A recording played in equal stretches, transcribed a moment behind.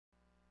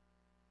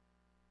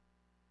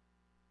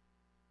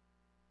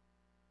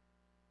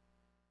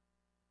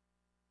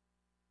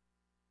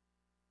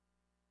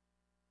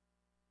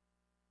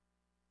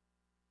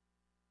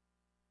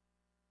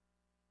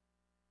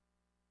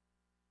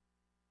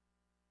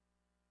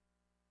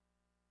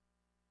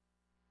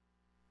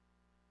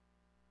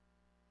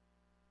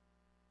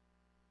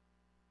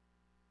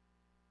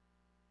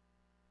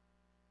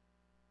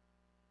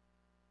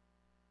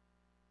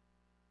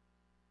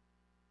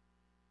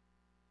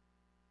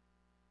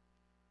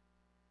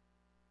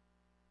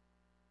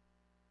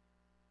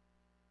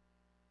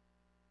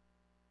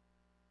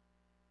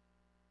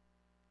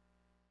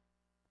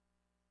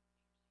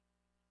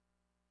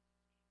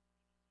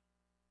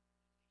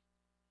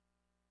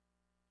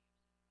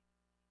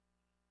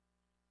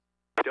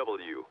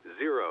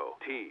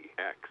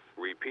W0TX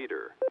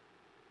repeater.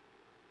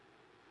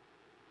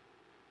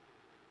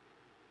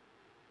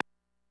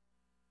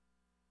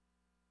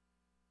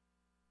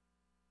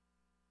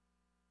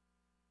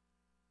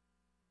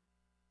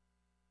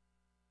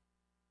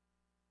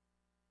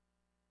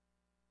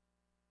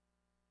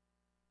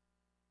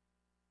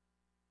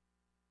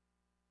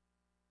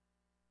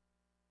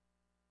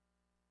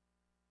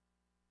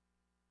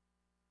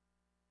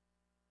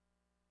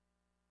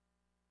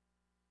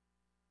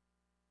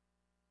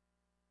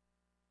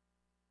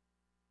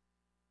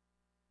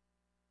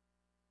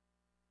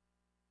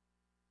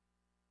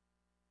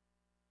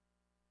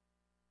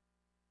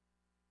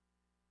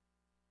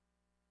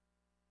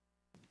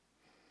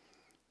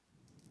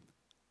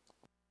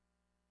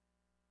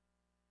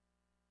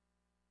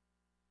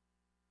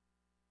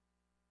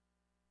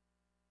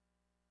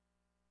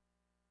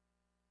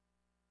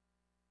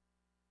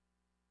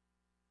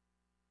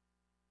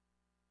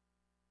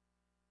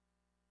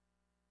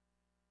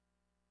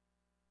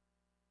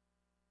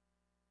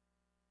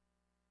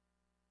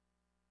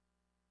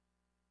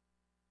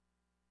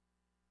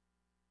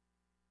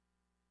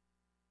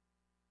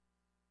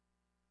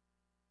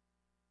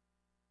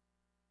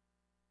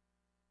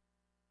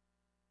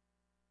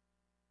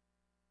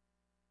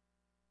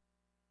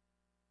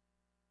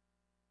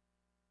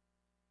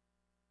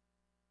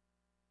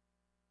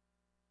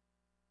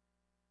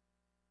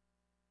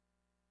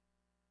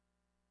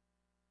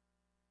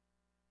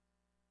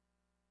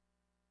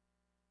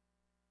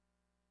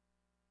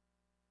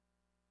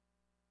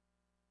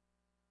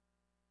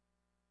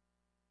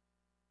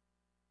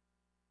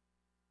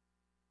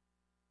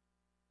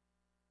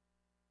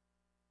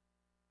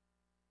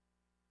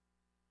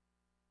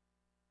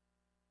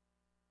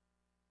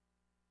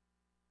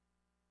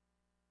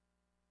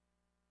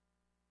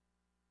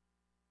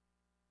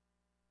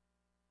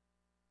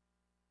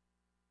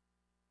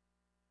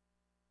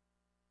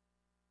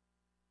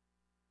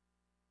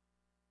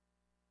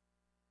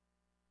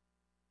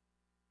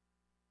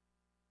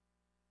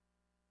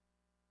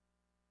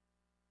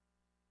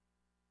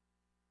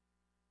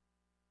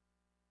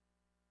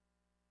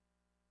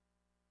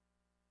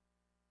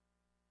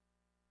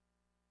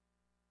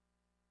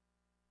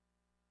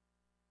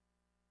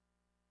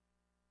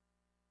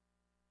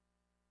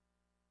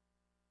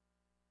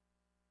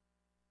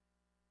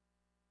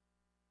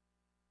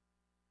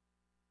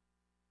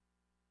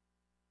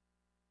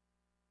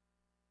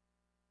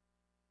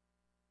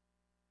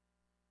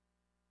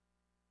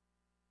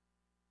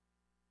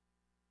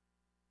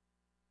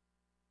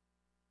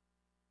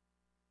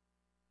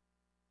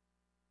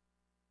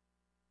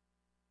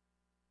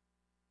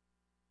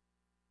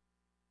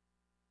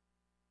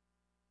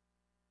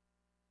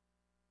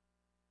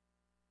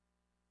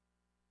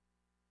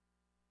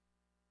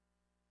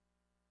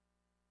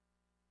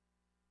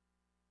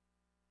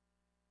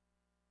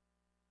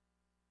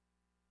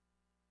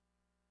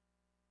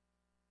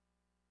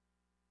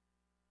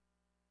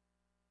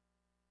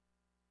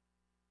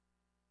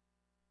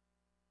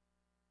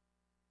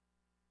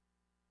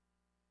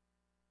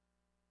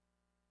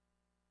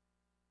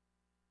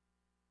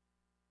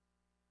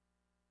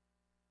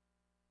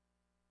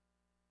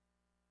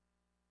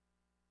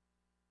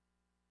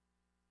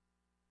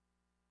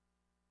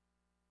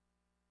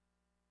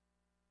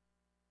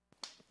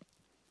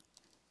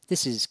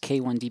 This is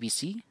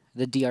K1DBC.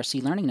 The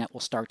DRC Learning Net will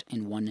start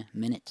in 1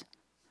 minute.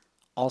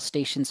 All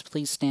stations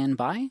please stand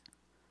by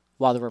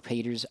while the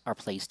repeaters are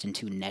placed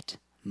into net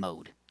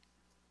mode.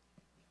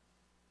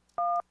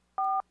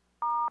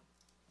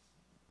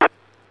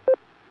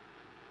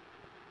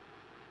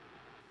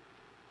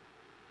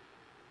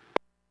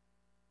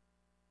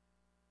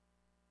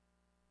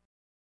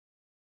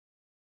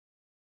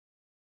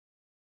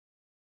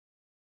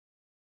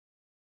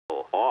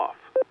 Off.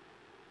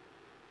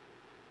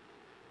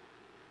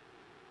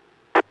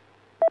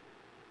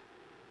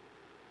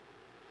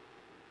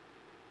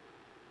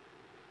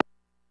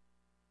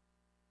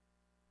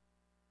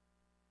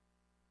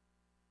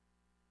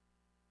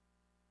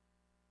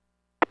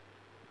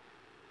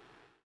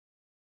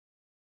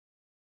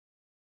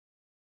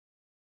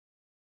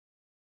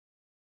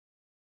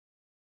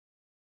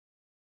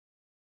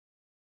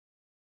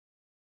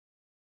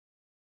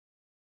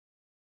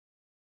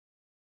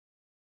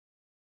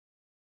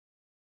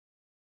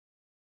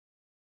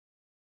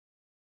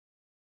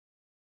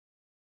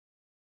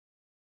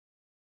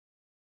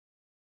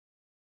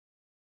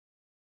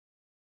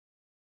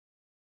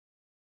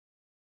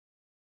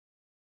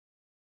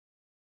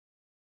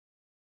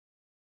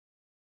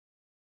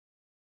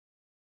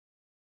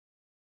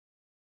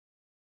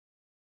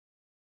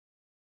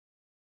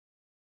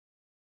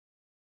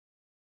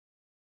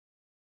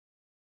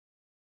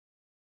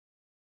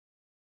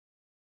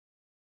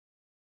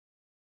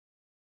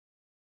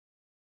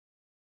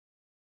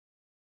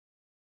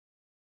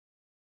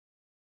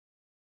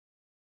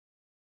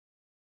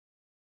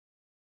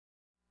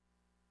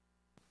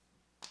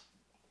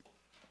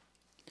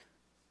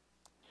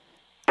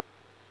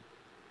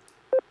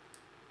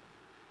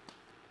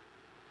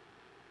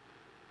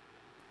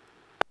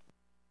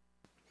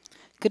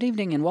 Good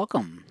evening and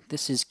welcome.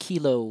 This is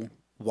Kilo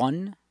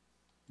 1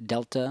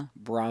 Delta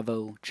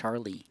Bravo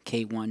Charlie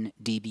K1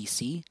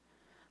 DBC.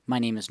 My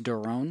name is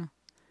Doron.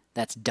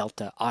 That's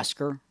Delta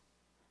Oscar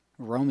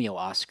Romeo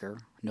Oscar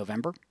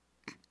November.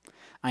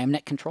 I am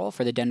net control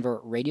for the Denver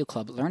Radio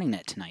Club Learning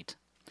Net tonight.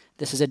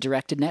 This is a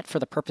directed net for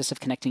the purpose of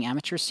connecting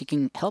amateurs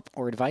seeking help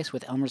or advice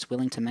with Elmers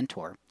willing to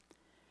mentor.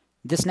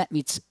 This net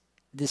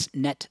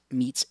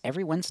meets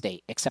every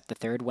Wednesday except the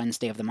third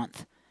Wednesday of the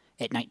month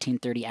at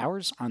 1930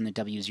 hours on the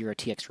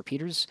W0TX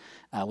repeaters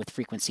with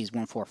frequencies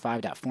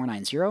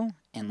 145.490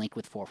 and link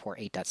with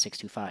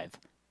 448.625.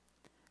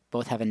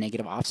 Both have a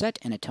negative offset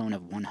and a tone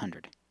of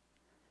 100.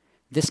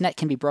 This net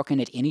can be broken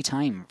at any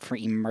time for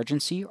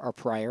emergency or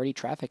priority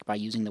traffic by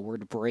using the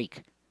word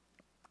break.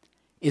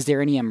 Is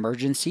there any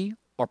emergency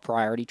or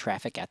priority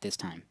traffic at this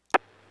time?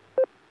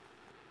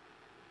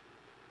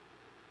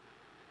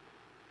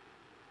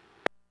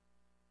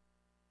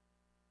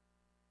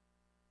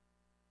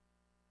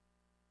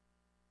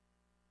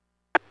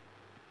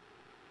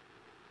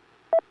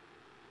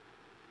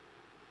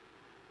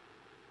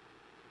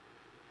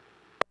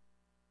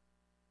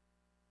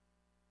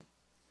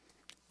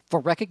 For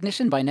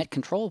recognition by net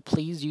control,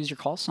 please use your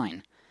call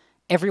sign.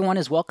 Everyone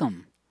is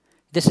welcome.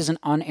 This is an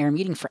on-air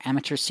meeting for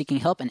amateurs seeking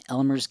help and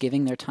Elmers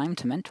giving their time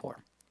to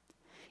mentor.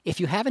 If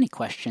you have any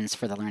questions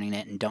for the Learning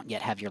Net and don't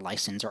yet have your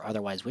license or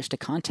otherwise wish to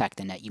contact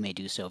the net, you may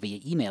do so via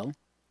email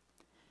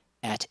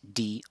at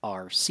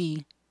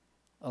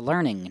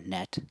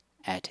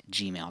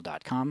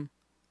drclearningnet@gmail.com.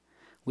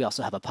 We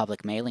also have a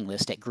public mailing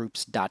list at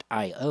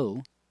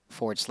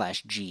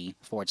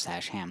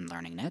groups.io/g/ham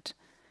Learning Net.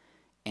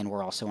 And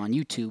we're also on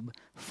YouTube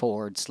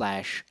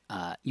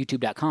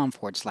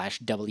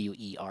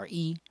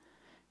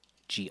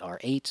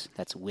youtube.com/WERE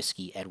That's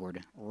Whiskey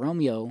Edward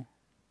Romeo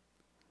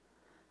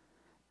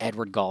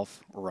Edward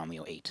Golf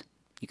Romeo 8.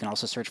 You can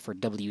also search for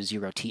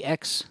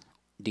W0TX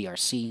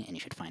DRC and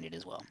you should find it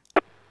as well.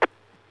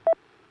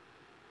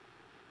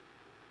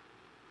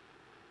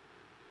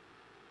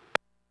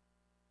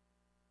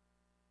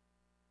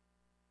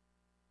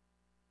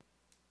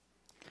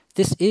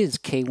 This is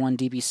K1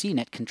 DBC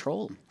Net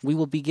Control. We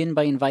will begin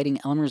by inviting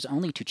Elmers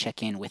only to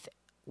check in with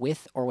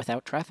or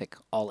without traffic.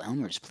 All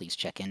Elmers, please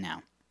check in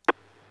now.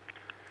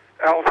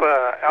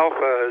 Alpha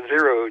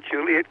 0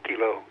 Juliet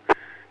Kilo.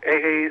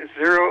 AA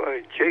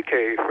 0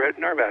 JK Fred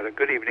Narvada.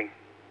 Good evening.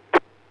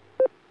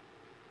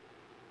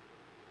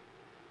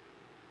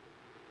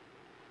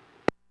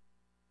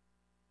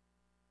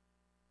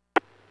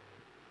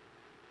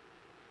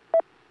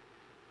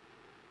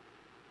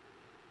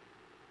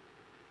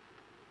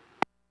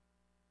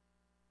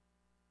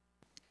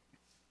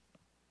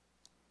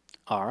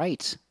 All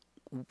right.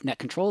 Net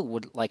Control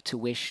would like to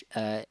wish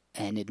and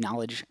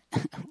acknowledge,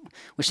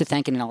 wish to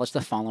thank and acknowledge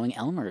the following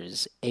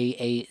Elmers.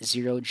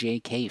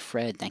 AA0JK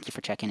Fred, thank you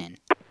for checking in.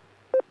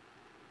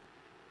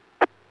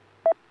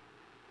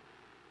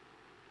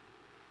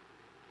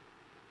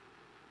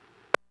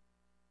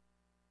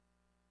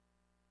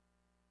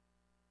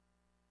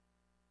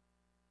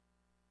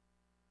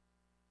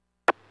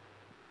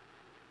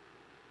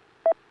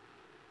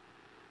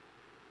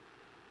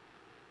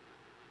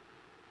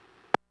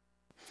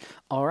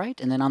 All right,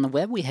 and then on the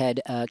web we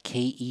had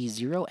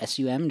KE0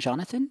 s.t.e.m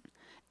Jonathan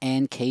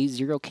and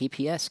K0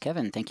 KPS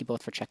Kevin. Thank you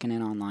both for checking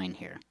in online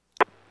here.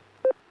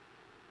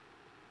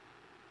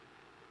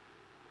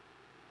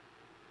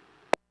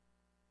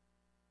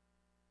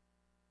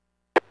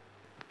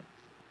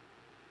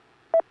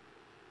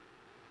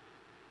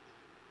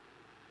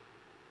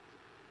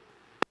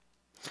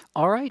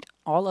 All right,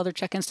 all other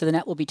check-ins to the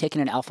net will be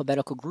taken in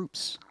alphabetical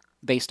groups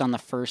based on the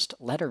first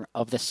letter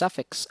of the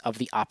suffix of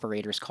the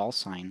operator's call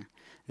sign.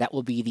 That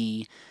will be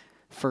the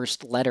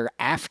first letter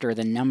after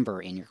the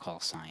number in your call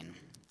sign.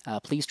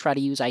 Please try to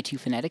use I2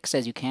 phonetics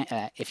as you can,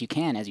 if you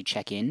can, as you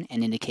check in,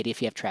 and indicate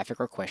if you have traffic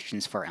or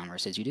questions for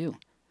Elmers as you do.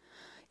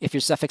 If your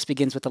suffix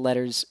begins with the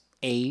letters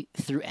A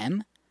through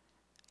M,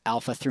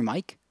 Alpha through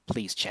Mike,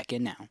 please check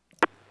in now.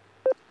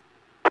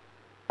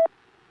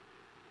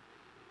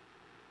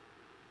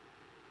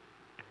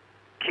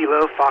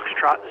 Kilo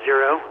Foxtrot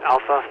 0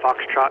 Alpha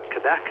Foxtrot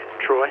Quebec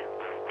Troy.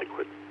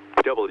 Liquid.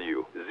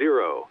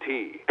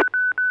 W0T.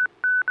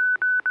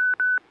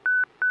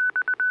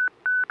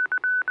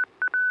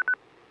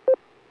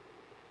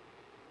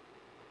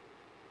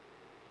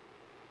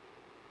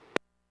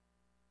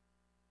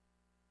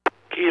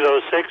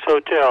 Kilo 6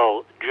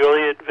 Hotel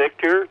Juliet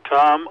Victor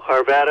Tom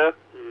Arvada.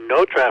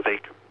 No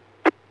traffic.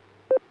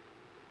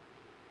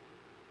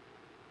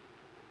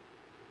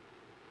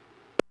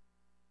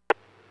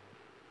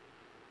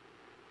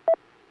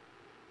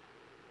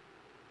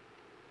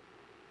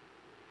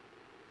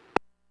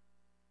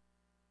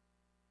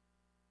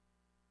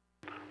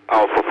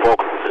 Alpha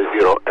Fox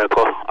 0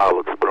 Echo,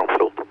 Alex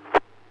Bromfield.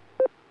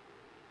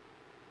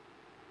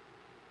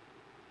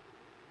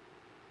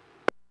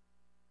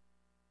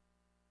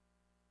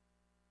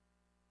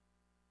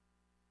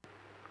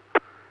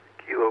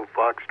 Kilo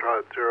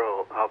Foxtrot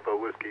 0 Alpha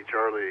Whiskey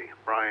Charlie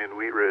Brian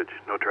Wheatridge.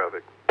 No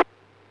traffic.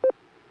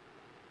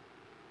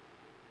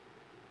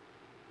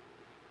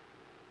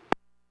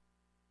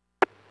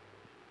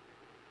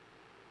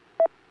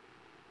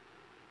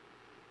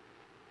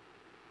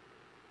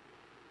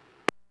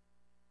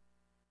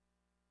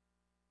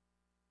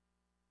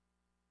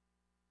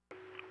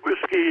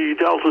 Whiskey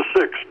Delta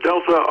 6,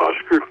 Delta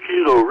Oscar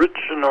Kilo,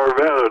 Richmond,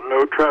 Arvada,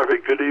 no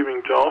traffic. Good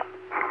evening to all.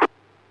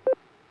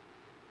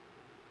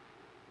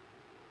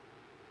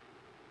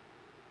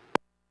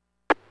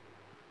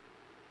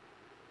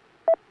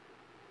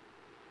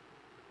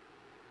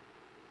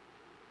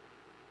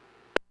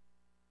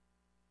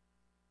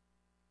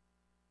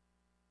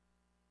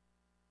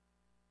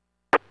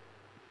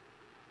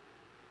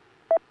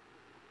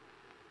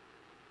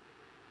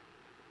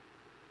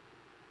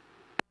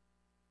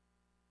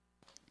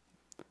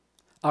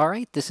 All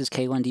right, this is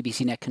K1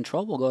 DBC Net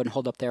Control. We'll go ahead and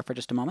hold up there for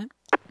just a moment.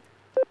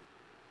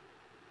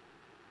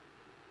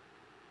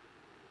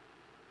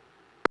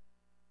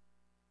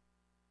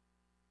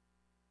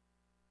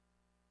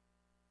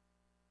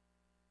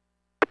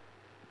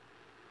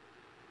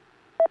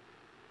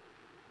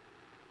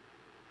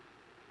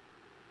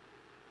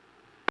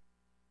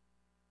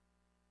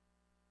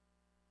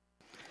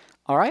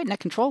 All right, Net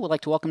Control would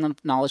like to welcome and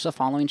acknowledge the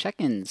following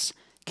check-ins.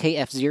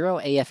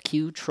 KF0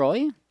 AFQ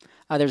Troy.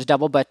 There's a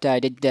double, but I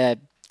did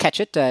catch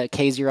it.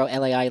 K0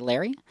 LAI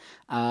Larry.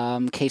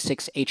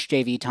 K6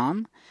 HJV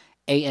Tom.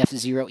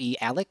 AF0E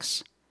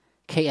Alex.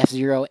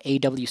 KF0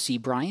 AWC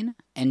Brian.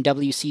 And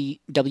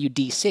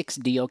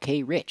WD6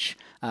 DOK Rich.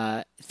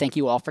 Thank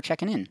you all for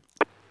checking in.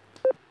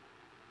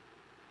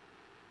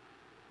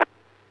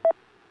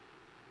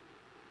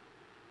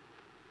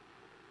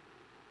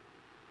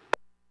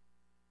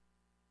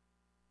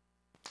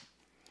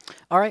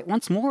 All right,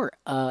 once more,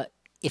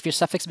 if your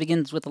suffix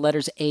begins with the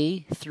letters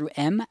A through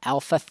M,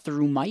 Alpha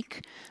through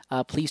Mike,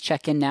 please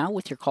check in now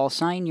with your call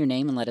sign, your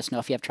name, and let us know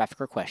if you have traffic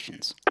or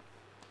questions.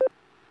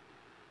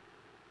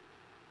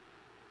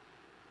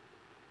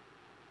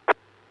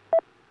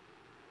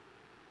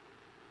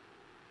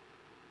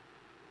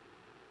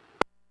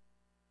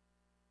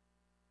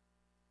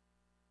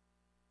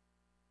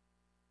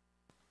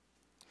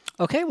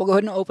 Okay, we'll go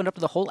ahead and open up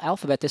the whole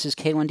alphabet. This is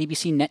K1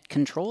 DBC Net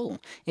Control.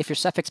 If your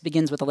suffix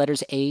begins with the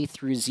letters A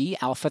through Z,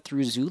 Alpha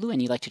through Zulu, and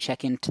you'd like to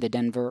check into the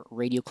Denver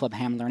Radio Club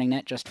Ham Learning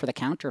Net just for the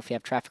count, or if you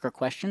have traffic or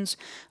questions,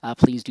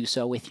 please do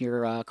so with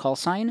your call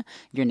sign,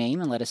 your name,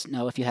 and let us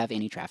know if you have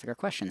any traffic or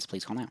questions.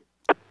 Please call now.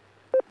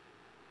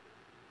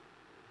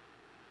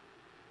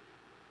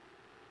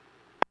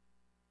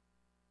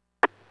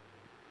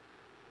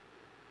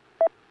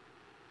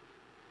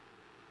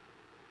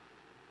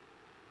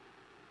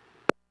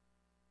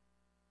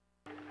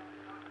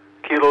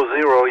 Kilo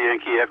 0,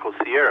 Yankee Echo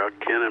Sierra,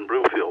 Ken and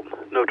Brewfield.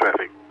 No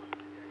traffic.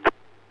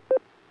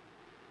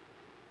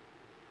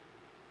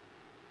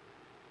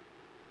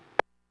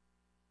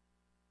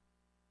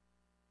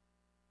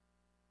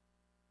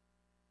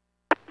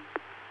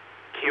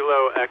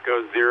 Kilo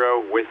Echo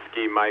 0,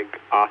 Whiskey Mike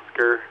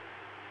Oscar.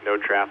 No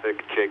traffic.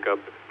 Jacob,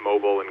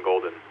 Mobile, and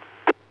Golden.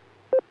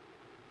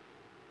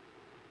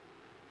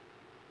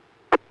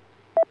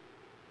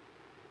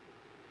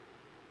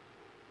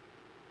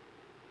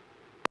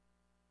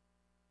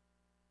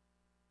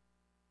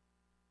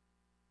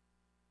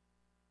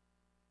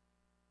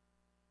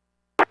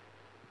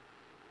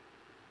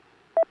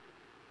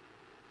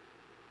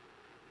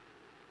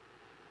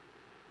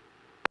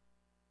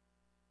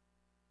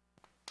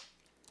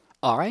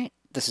 All right,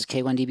 this is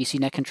K1 DBC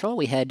Net Control.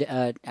 We had,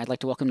 I'd like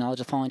to welcome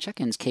knowledge of the following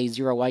check-ins,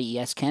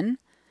 K0YES Ken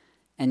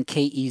and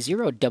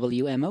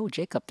KE0WMO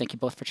Jacob. Thank you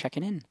both for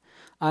checking in.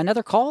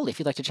 Another call, if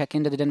you'd like to check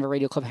into the Denver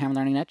Radio Club Ham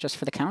Learning Net just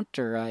for the count,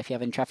 or if you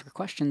have any traffic or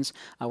questions,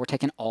 we're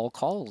taking all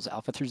calls,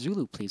 Alpha through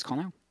Zulu. Please call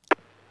now.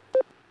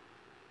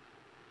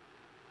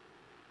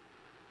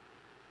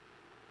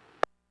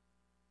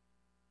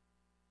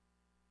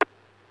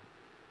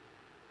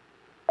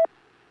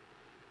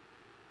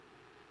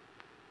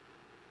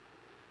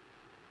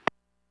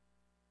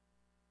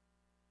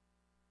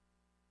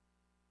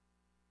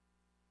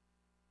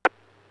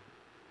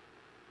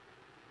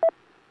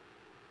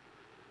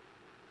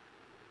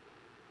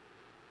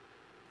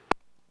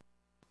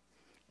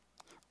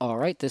 All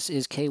right, this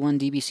is K1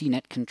 DBC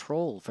Net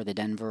Control for the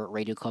Denver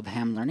Radio Club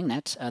Ham Learning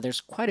Net.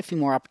 There's quite a few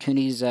more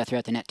opportunities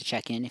throughout the net to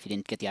check in if you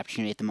didn't get the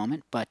opportunity at the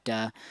moment. But,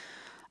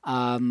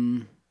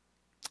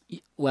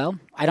 well,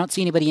 I don't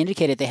see anybody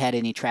indicated they had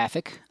any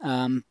traffic.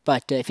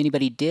 But if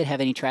anybody did have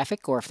any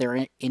traffic or if there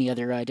are any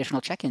other additional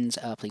check-ins,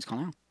 please call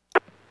now.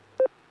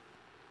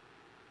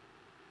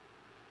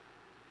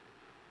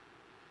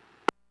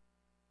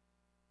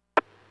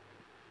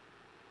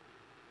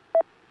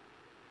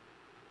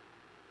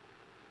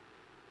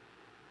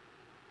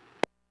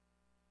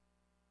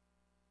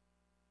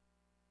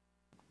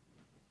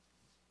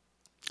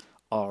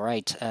 All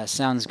right,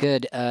 sounds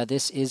good.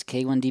 This is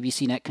K1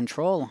 DBC Net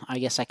Control. I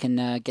guess I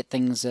can get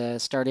things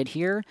started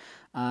here.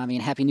 I mean,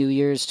 Happy New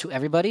Year's to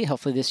everybody.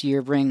 Hopefully this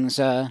year brings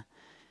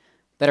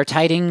better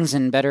tidings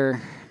and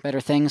better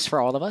things for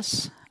all of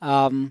us.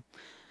 A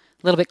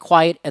little bit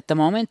quiet at the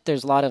moment.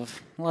 There's a lot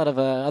of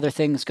other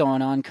things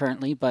going on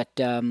currently, but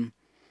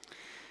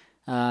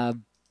I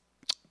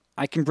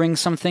can bring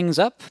some things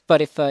up.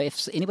 But if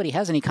anybody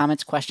has any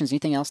comments, questions,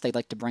 anything else they'd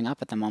like to bring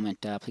up at the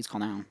moment, please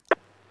call now.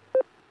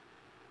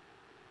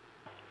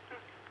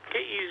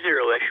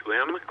 KE0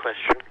 S.t.e.m,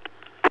 question.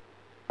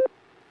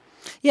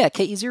 Yeah,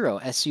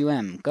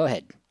 KE0SUM. Go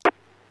ahead.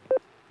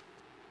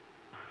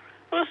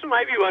 Well, this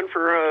might be one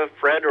for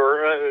Fred,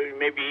 or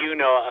maybe you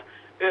know.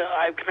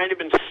 I've kind of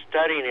been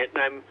studying it,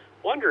 and I'm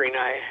wondering,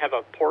 I have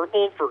a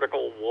portable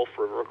vertical Wolf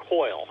River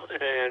coil,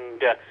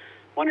 and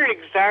wondering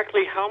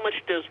exactly how much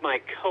does my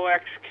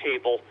coax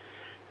cable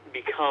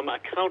become a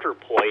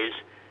counterpoise,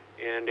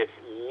 and if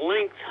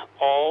length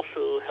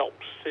also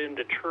helps in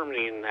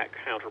determining that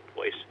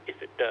counterpoise, if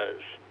it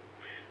does.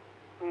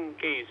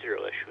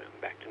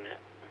 K0SUM, back to net.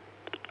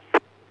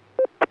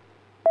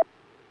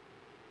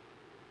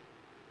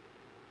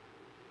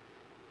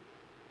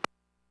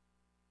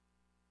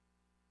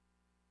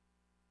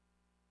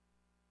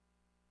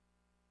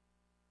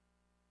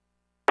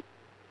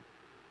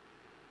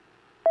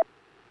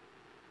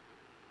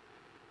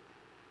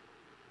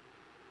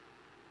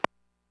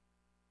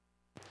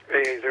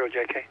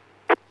 AA0JK.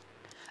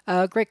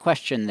 Great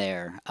question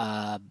there.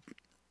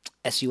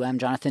 SUM,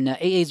 Jonathan.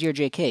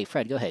 AA0JK.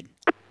 Fred, go ahead.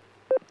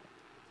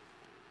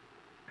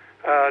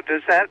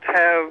 Does that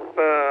have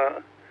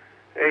a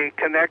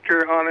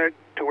connector on it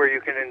to where you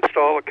can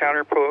install a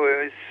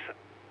counterpoise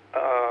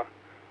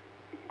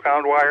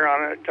ground wire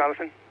on it,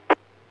 Jonathan?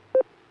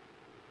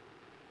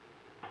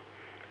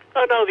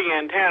 Oh, no, the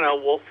antenna,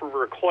 Wolf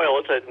River coil,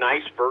 it's a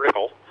nice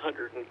vertical,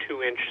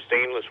 102-inch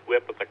stainless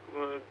whip with a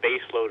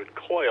base-loaded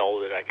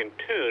coil that I can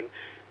tune.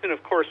 And,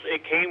 of course,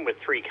 it came with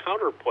 3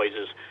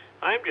 counterpoises.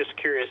 I'm just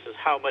curious as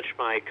how much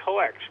my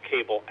coax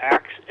cable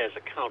acts as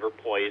a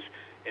counterpoise,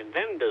 and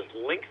then does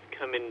length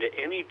come into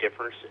any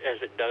difference as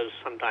it does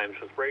sometimes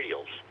with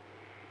radials?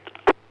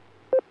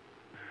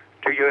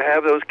 Do you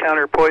have those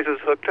counterpoises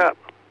hooked up?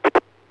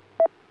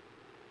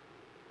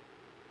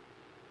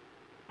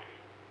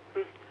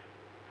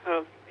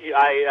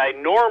 I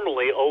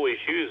normally always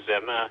use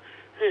them.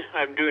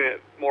 I'm doing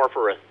it more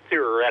for a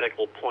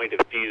theoretical point of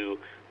view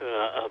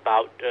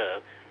about,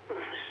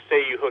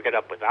 say you hook it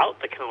up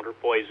without the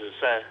counterpoises,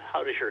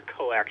 how does your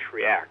coax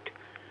react?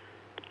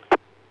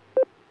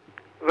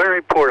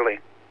 Very poorly.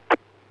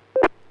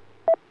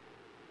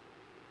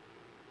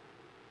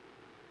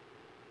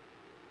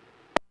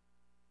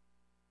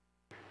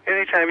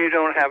 Anytime you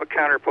don't have a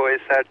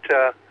counterpoise, that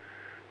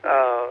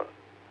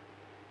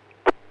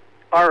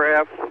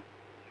RF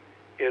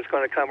is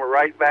going to come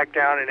right back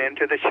down and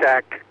into the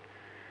shack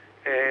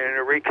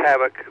and wreak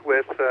havoc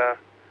with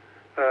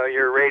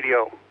your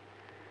radio.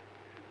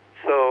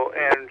 So,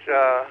 and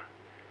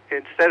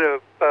instead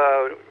of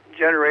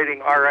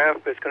generating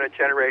RF, it's going to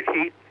generate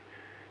heat,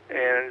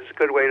 and it's a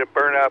good way to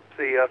burn up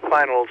the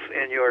finals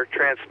in your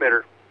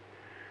transmitter.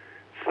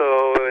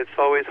 So it's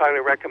always highly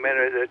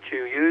recommended that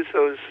you use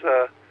those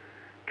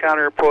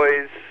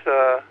counterpoise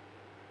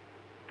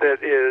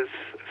that is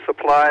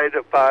supplied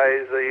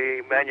by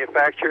the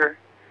manufacturer,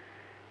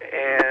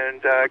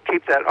 and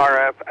keep that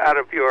RF out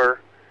of your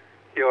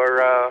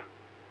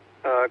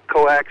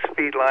coax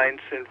feed lines.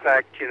 In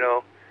fact, you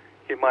know,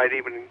 you might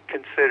even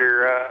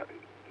consider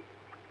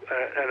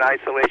an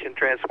isolation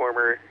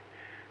transformer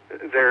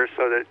there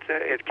so that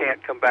it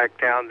can't come back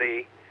down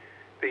the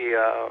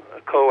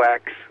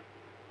coax.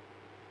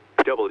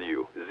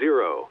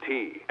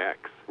 W0TX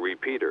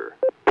repeater.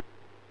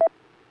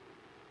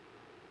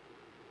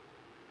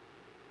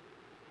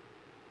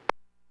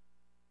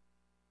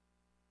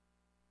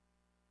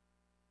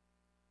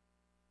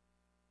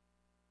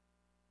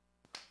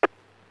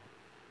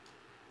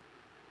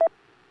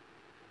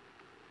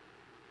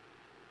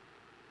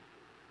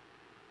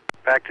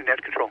 Back to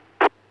net control.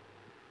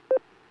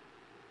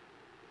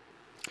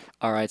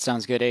 All right,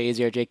 sounds good.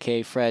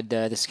 AA0JK, Fred,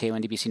 this is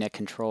K1DBC Net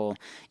Control.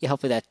 Yeah,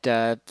 hopefully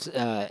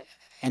that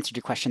answered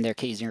your question there,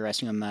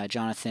 K0SUM,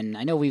 Jonathan.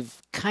 I know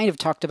we've kind of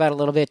talked about a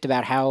little bit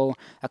about how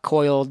a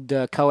coiled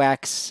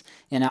coax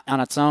on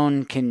its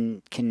own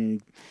can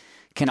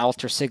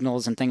alter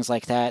signals and things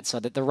like that, so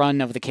that the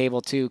run of the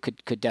cable too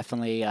could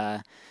definitely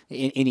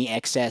any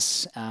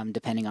excess,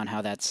 depending on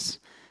how it's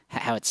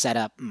set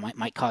up,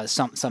 might cause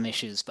some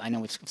issues. But I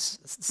know we've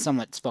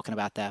somewhat spoken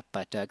about that.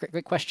 But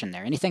great question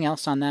there. Anything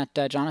else on that,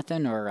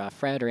 Jonathan or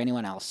Fred or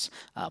anyone else?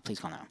 Please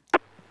call now.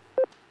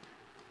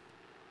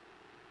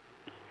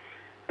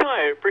 No,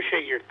 I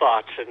appreciate your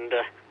thoughts, and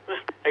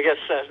I guess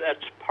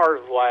that's part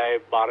of why I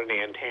bought an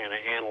antenna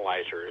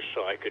analyzer,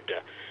 so I could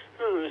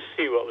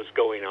see what was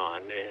going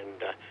on.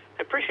 And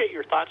I appreciate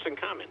your thoughts and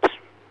comments.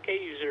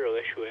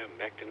 KU0SUM,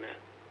 back to net.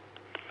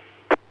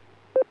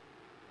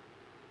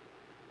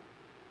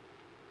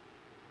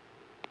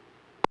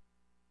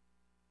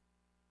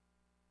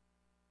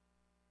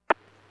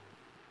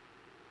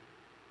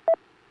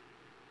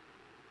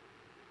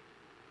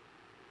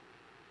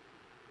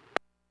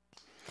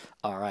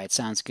 All right,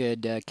 sounds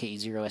good.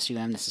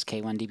 KE0SUM, this is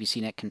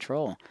K1DBC Net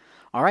Control.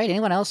 All right,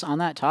 anyone else on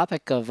that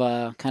topic of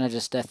kind of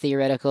just a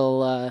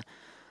theoretical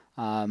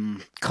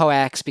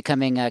coax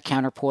becoming a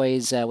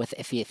counterpoise with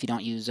if you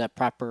don't use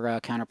proper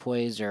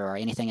counterpoise, or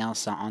anything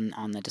else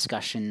on the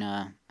discussion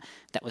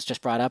that was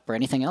just brought up, or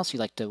anything else you'd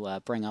like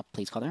to bring up,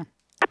 please call there.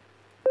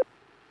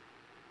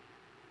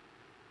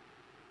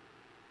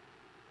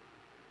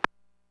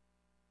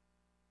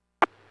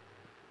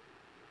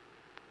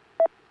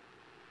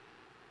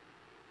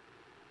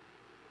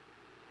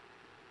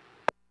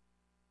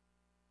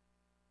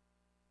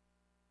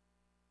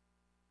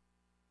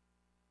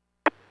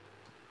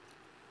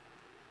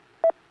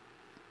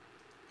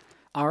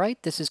 All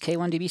right, this is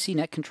K1DBC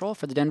Net Control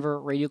for the Denver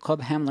Radio Club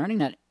Ham Learning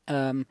Net.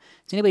 Does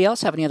anybody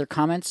else have any other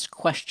comments,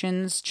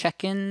 questions,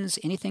 check-ins,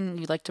 anything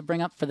you'd like to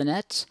bring up for the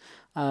net?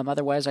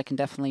 Otherwise, I can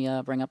definitely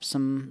bring up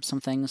some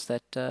things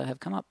that have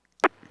come up.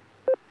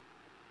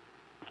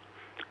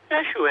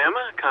 S.t.e.m,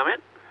 a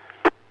comment?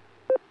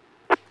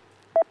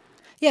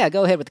 Yeah,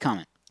 go ahead with the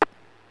comment.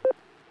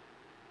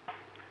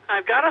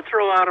 I've got to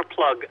throw out a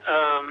plug.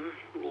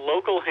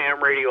 Local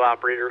ham radio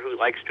operator who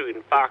likes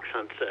doing fox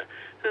hunts.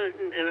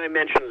 And I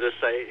mentioned this,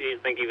 I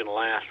think, even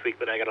last week,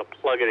 but I got to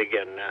plug it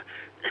again.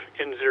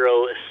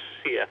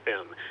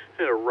 N0CFM.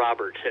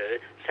 Robert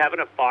is having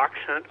a fox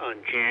hunt on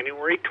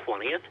January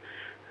 20th,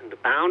 and the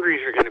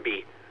boundaries are going to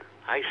be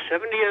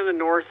I-70 on the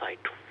north,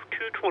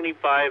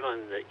 I-225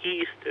 on the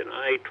east, and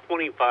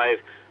I-25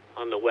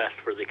 on the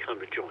west where they come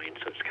to join.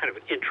 So it's kind of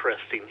an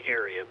interesting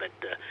area, but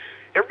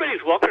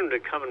everybody's welcome to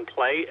come and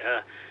play.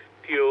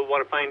 If you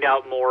want to find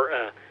out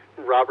more,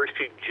 Robert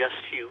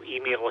suggests you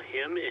email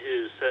him.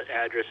 His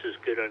address is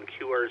good on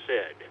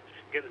QRZ.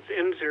 Again, it's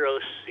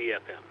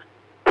N0CFM.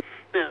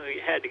 Now,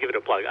 you had to give it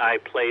a plug. I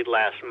played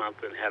last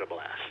month and had a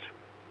blast.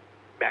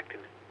 Back to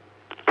me.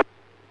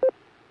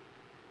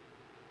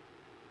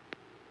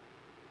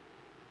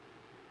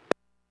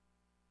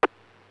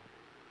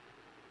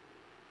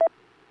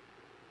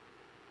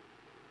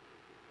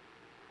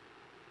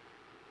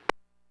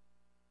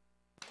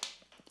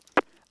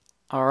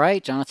 All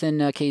right, Jonathan,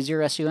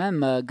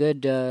 K0SUM,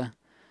 good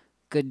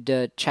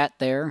chat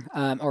there,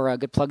 or a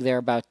good plug there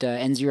about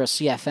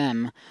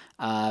N0CFM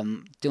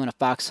doing a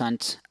fox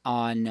hunt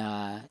on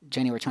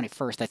January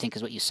 21st, I think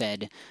is what you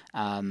said.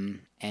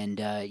 And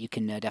you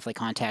can definitely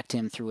contact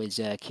him through his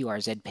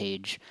QRZ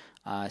page.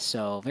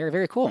 So very,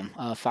 very cool.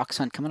 Fox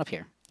hunt coming up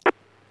here.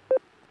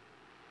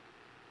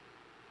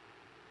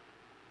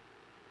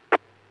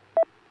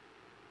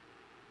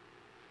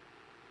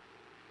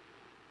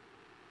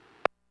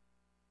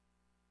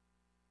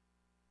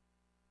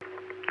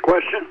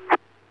 Question?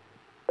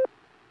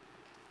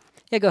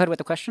 Yeah, go ahead with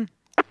the question.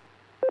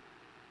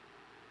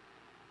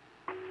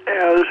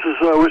 Yeah, this is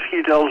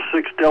Whiskey Delta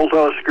 6 Delta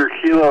Oscar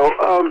Kilo.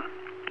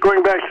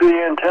 Going back to the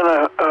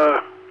antenna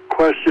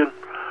question,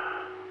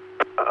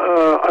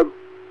 I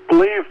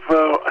believe,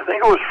 I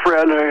think it was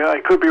Fred, I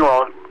could be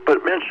wrong,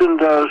 but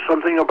mentioned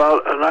something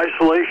about an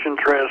isolation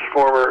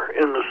transformer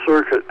in the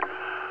circuit.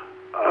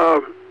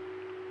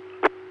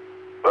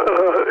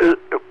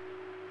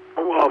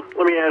 Well,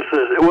 let me ask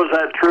this. Was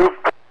that true?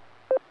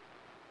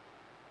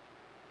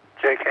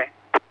 JK.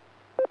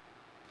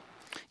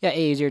 Yeah,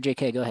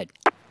 A0JK, go ahead.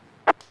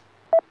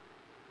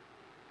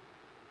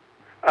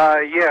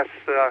 Yes.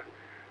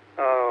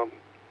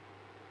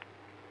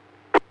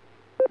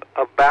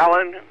 A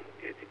balun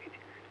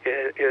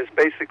is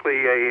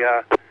basically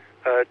a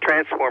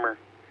transformer.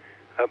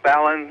 A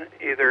balun,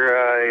 either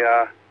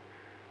a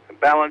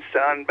balanced to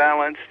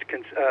unbalanced,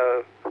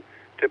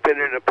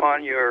 depending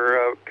upon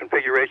your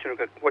configuration of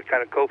what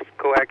kind of coax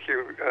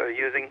you're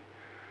using,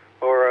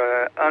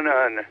 or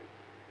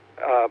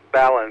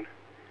balun.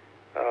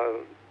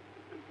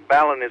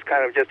 Balun is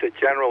kind of just a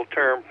general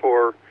term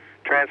for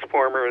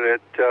transformer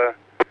that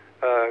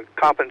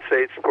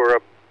compensates for a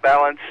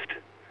balanced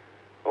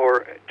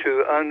or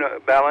to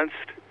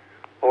unbalanced,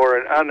 or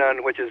an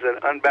unun, which is an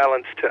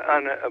unbalanced to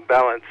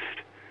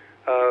unbalanced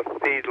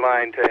feed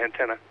line to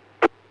antenna.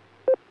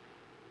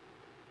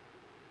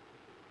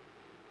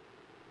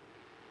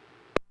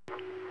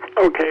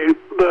 Okay,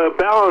 the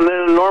balun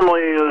then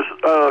normally is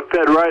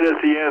fed right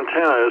at the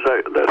antenna.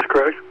 That's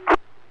correct?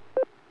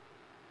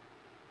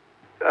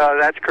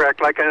 That's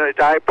correct. Like in a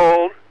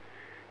dipole,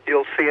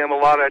 you'll see them a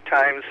lot of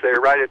times. They're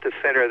right at the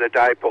center of the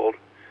dipole,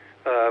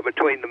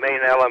 between the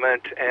main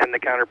element and the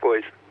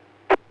counterpoise.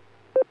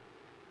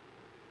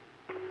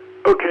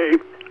 Okay.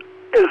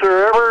 Is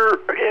there ever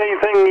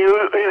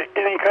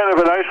any kind of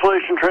an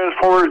isolation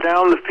transformer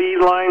down the feed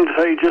line,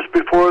 say just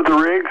before the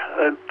rig,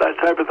 that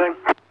type of thing?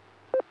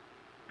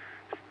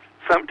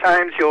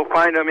 Sometimes you'll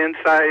find them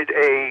inside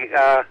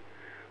a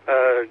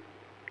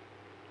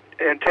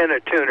antenna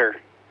tuner.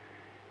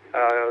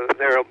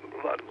 There are a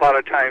lot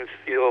of times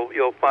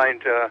you'll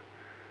find a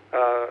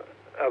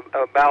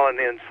balun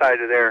inside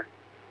of there,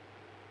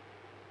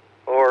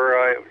 or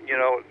I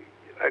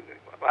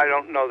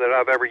don't know that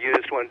I've ever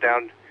used one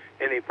down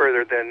any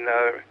further than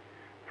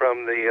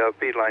from the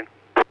feed line.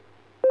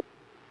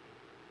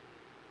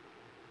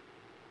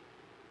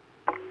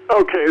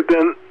 Okay,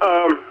 then.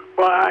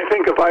 Well, I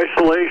think of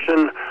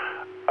isolation.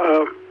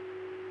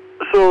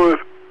 So if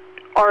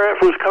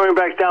RF was coming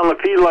back down the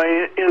feed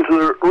line into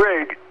the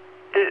rig,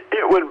 it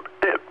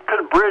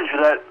could bridge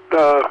that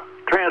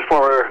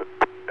transformer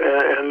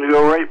and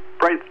go right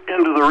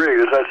into the rig.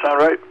 Does that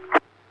sound right?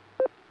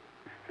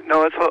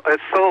 No, its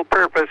sole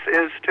purpose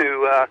is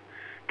to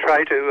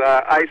try to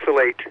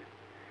isolate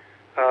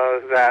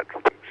that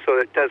so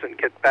it doesn't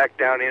get back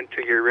down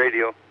into your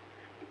radio.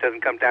 It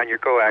doesn't come down your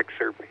coax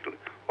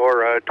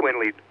or twin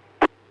lead.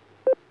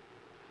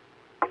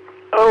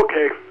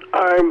 Okay,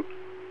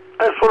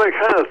 that's what I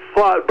kind of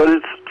thought, but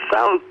it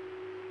sounds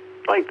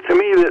like to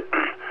me that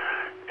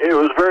it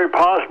was very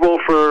possible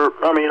for,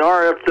 I mean,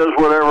 RF does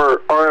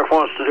whatever RF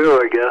wants to do,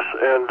 I guess,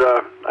 and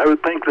I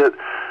would think that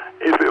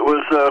if it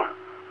was,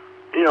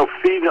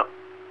 feed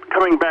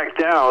coming back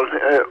down,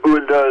 it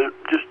would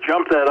just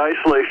jump that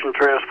isolation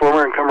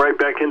transformer and come right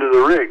back into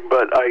the rig,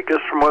 but I guess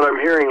from what I'm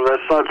hearing,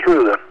 that's not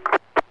true then.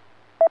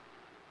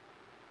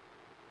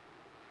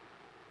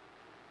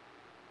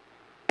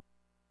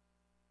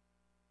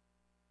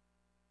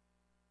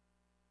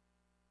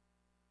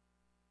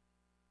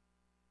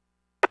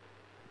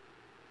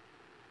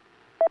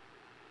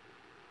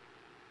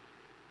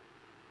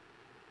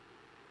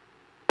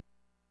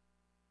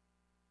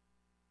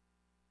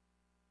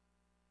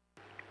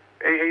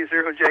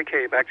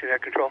 AA0JK, back to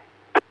net control.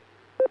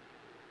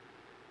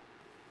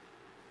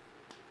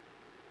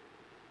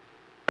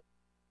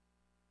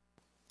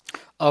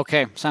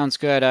 Okay, sounds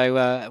good.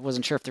 I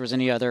wasn't sure if there was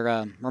any other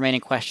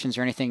remaining questions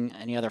or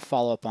any other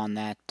follow-up on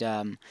that.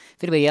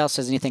 If anybody else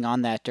has anything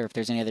on that, or if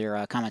there's any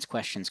other comments,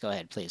 questions, go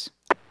ahead, please.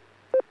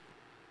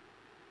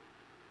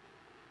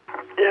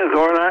 Yeah,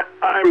 Zorn,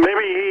 I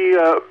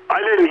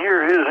didn't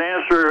hear his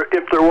answer,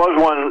 if there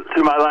was one,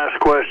 to my last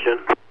question.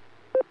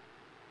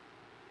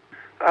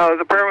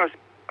 The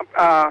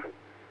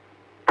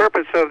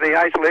purpose of the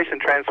isolation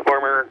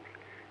transformer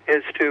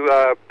is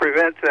to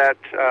prevent that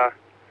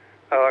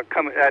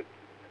that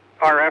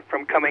RF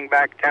from coming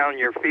back down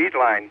your feed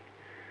line.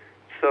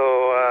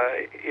 So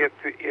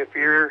if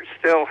you're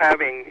still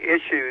having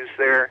issues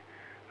there,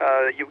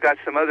 you've got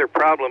some other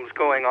problems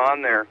going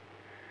on there,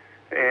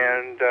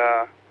 and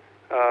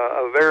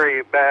a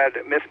very bad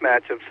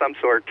mismatch of some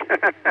sort.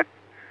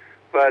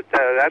 But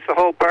that's the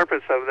whole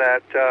purpose of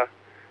that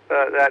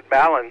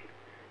balun,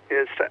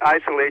 is to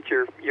isolate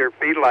your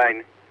feed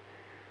line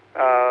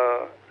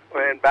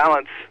and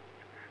balance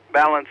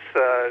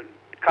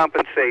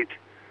compensate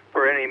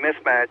for any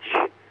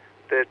mismatch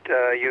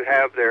that you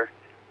have there.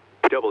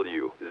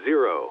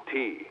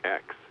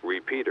 W0TX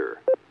repeater.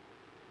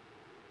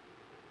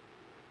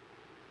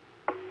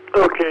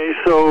 Okay,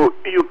 so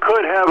you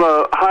could have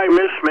a high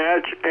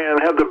mismatch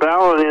and have the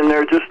balun in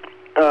there just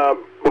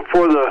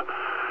before the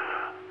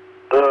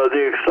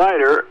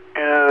exciter,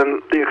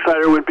 and the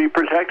exciter would be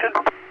protected?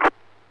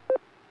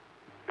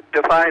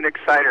 Define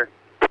exciter.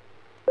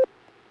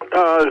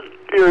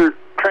 Your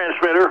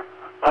transmitter,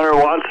 100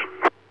 watts.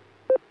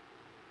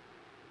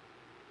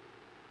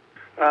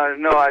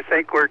 No, I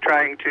think we're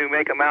trying to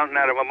make a mountain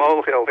out of a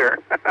molehill here.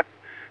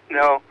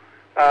 No,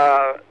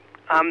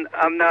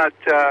 I'm not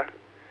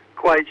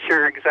quite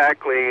sure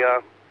exactly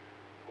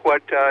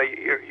what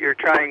you're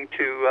trying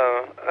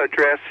to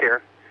address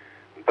here,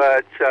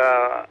 but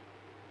the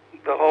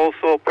whole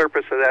sole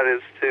purpose of that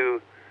is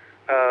to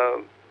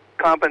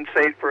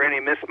compensate for any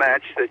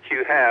mismatch that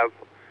you have.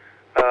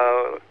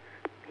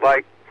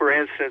 Like, for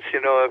instance,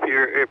 if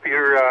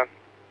you're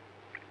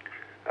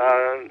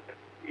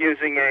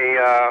using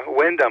a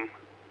Wyndham,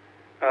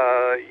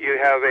 you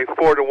have a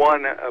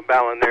 4-to-1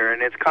 balun there,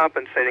 and it's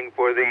compensating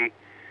for the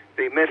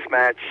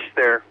mismatch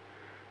there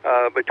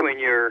between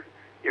your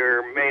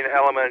main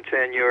element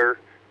and your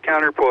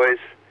counterpoise,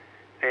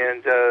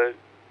 and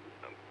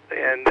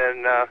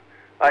then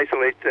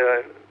isolate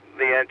the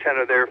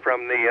antenna there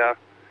from the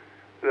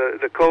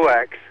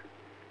coax.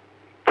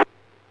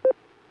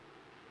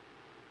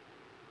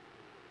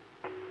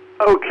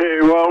 Okay,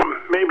 well,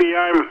 maybe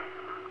I'm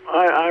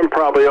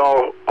probably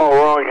all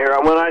wrong here.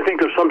 When I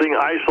think of something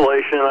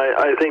isolation,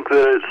 I think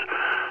that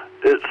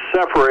it's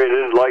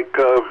separated, like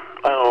I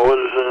don't know, what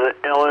is it,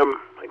 an LM?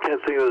 I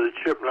can't think of the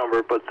chip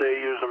number, but they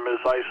use them as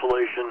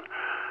isolation,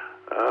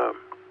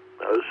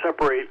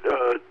 separate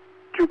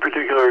two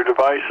particular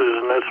devices,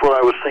 and that's what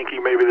I was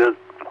thinking. Maybe that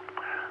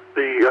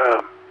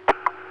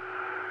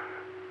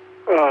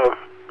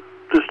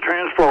this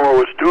transformer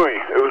was doing.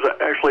 It was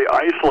actually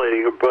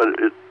isolating it, but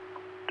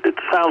it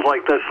sounds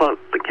like that's not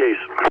the case.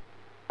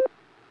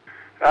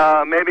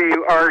 Maybe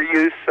our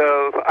use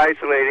of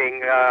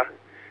isolating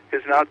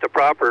is not the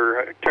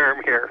proper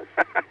term here.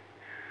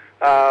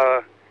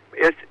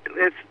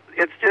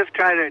 It's just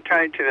trying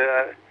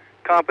to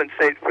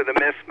compensate for the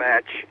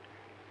mismatch.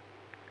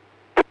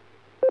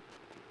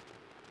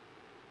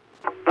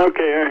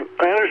 Okay,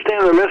 I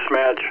understand the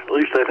mismatch. At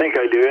least I think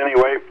I do,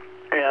 anyway.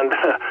 And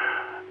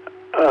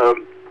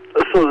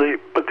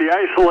but the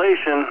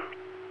isolation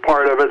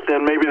part of it,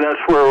 then maybe that's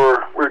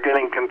where we're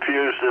getting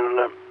confused.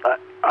 And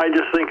I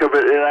just think of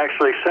it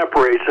actually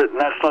separates it, and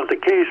that's not the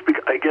case.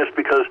 I guess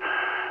because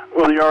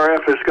the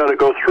RF has got to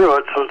go through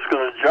it, so it's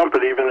going to jump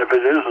it even if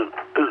it isn't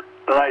an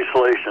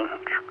isolation.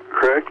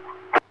 Correct?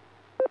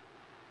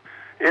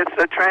 It's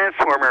a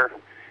transformer.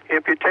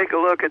 If you take a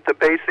look at the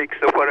basics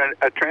of what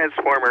a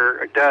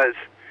transformer does,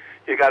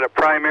 you got a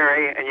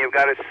primary and you've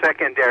got a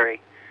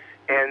secondary,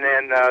 and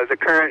then the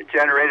current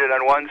generated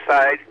on one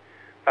side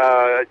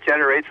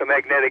generates a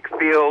magnetic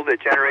field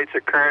that generates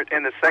a current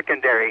in the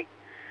secondary,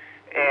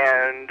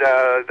 and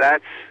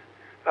that's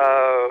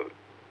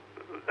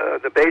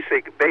the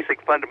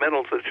basic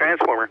fundamentals of the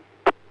transformer.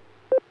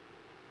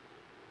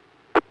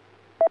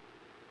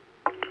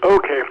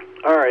 Okay,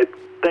 all right.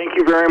 Thank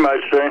you very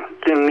much. I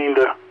didn't mean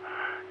to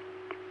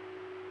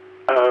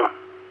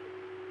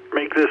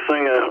make this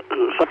thing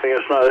something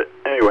that's not.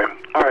 Anyway,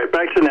 all right,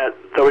 back to net.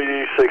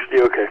 W0TX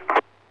DRC.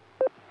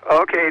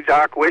 Okay,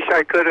 Doc. Wish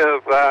I could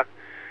have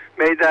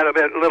made that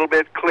a little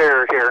bit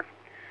clearer here.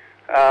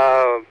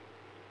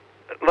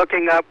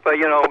 Looking up,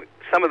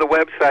 some of the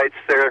websites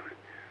there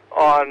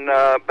on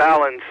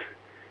balance,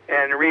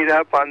 and read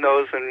up on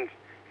those, and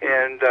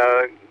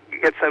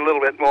gets a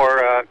little bit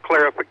more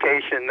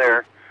clarification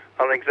there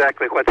on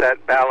exactly what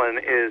that balun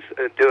is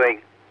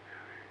doing.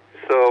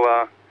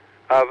 So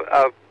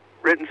I've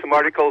written some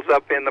articles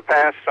up in the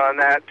past on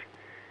that,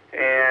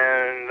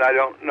 and I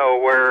don't know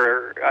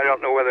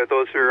whether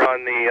those are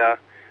on the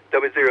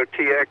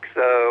W0TX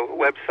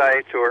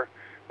website or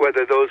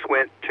whether those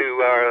went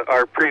to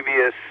our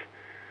previous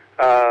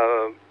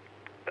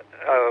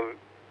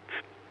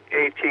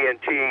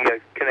AT&T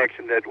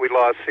connection that we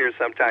lost here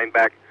some time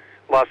back.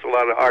 Lost a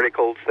lot of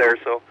articles there,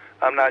 so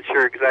I'm not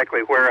sure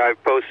exactly where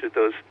I've posted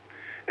those.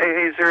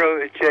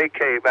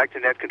 A0JK, back to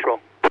net control.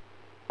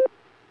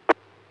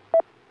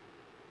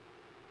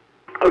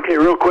 Okay,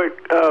 real quick.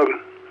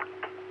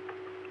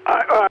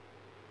 I'm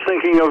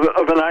thinking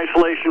of an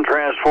isolation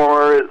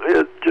transformer.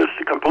 It just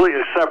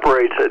completely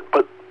separates it,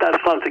 but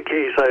that's not the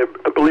case. I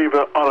believe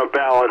on a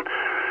balun,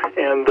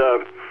 and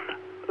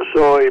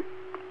so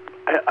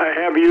I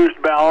have used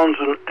baluns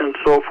and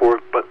so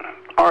forth. But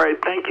all right,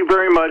 thank you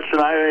very much,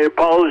 and I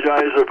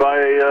apologize if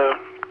I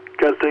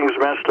got things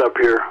messed up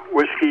here.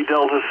 Whiskey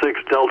Delta 6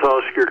 Delta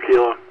Oscar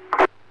Kilo.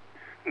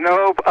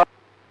 No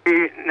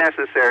apology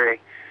necessary.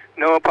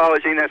 No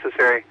apology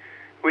necessary.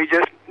 We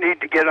just need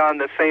to get on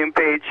the same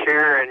page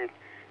here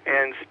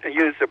and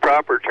use the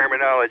proper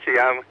terminology.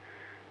 I'm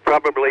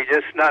probably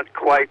just not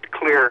quite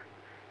clear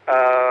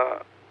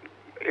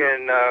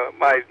in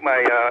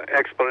my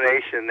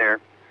explanation there.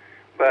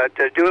 But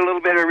do a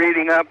little bit of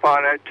reading up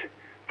on it.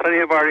 Plenty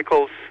of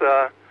articles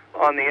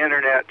on the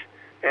internet,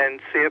 and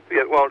see if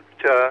it won't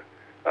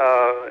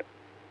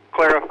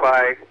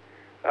clarify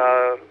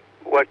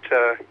what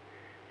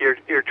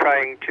you're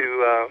trying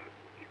to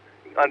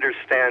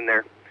understand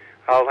there.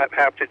 I'll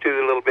have to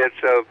do a little bit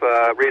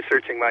of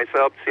researching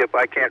myself, see if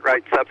I can't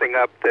write something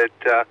up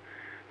that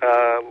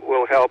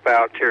will help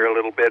out here a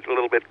little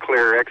bit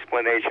clearer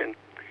explanation,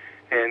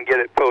 and get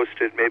it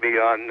posted maybe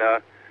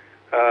on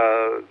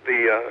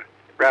the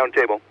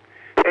roundtable.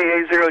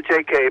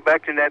 AA0JK,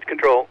 back to net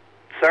control.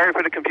 Sorry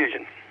for the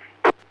confusion.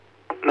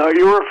 No,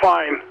 you were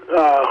fine.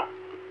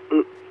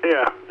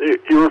 Yeah,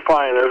 you were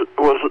fine. It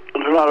was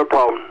not a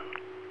problem.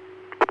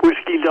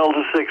 Whiskey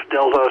Delta 6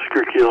 Delta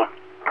Oscar Kilo.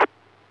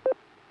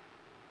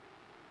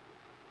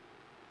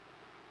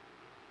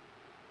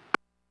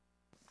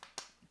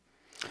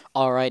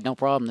 All right, no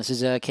problem. This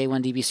is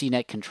K1DBC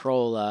Net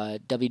Control,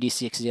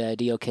 W0TX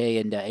DOK,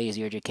 and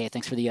A0JK.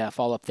 Thanks for the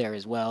follow-up there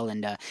as well.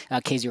 And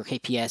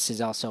K0KPS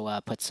has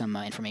also put some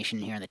information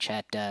here in the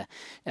chat,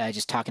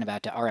 just talking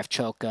about RF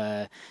choke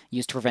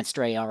used to prevent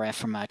stray RF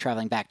from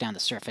traveling back down the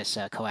surface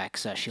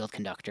coax shield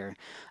conductor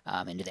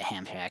into the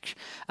ham shack.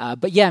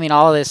 But yeah, I mean,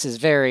 all of this is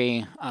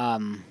very...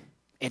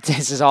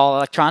 this is all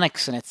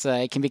electronics, and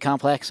it can be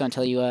complex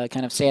until you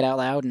kind of say it out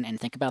loud and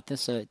think about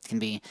this. It can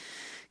be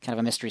kind of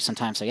a mystery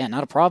sometimes. So yeah,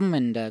 not a problem,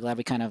 and glad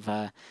we kind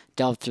of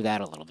delved through that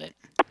a little bit.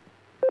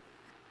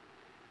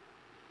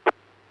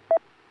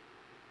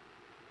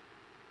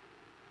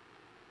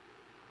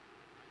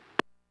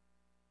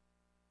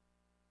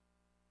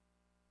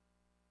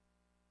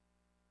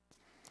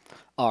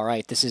 All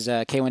right, this is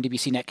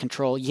K1DBC Net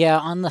Control. Yeah,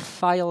 on the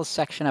files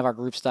section of our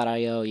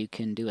groups.io, you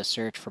can do a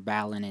search for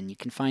balun, and you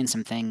can find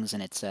some things,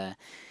 and it's a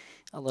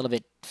little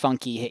bit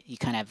funky. You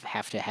kind of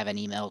have to have an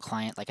email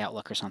client like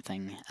Outlook or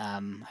something.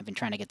 I've been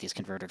trying to get these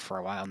converted for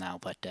a while now,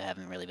 but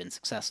haven't really been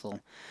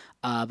successful.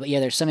 But yeah,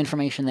 there's some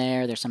information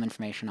there. There's some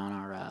information on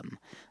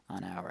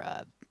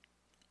our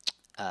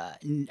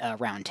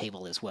round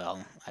table as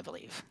well, I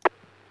believe.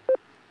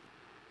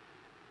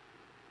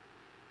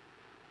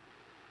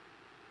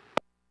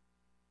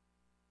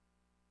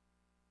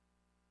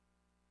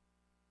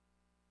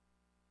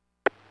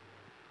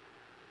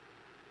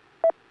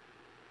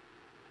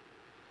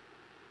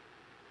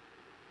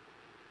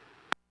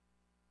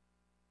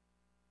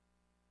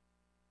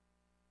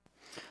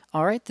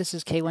 All right, this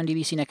is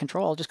K1DBC Net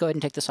Control. I'll just go ahead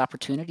and take this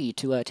opportunity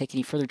to take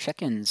any further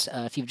check-ins.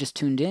 If you've just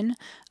tuned in,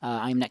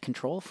 I'm Net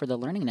Control for the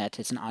Learning Net.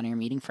 It's an on-air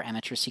meeting for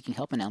amateurs seeking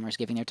help and Elmers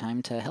giving their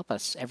time to help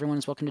us. Everyone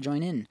is welcome to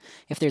join in.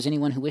 If there's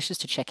anyone who wishes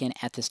to check in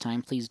at this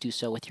time, please do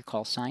so with your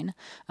call sign,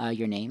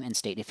 your name, and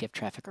state if you have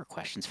traffic or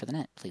questions for the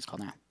net. Please call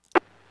now.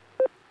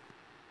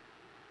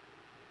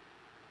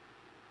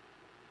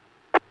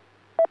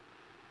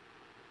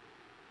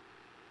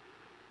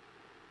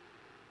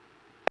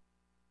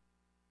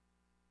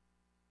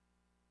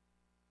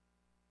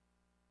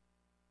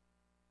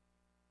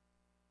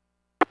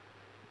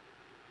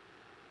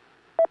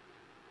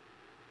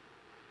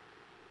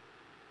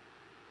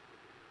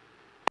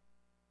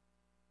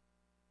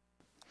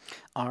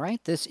 All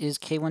right, this is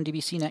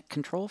K1DBC Net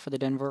Control for the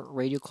Denver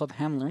Radio Club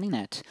Ham Learning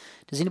Net.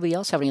 Does anybody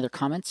else have any other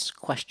comments,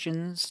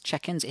 questions,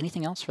 check-ins,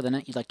 anything else for the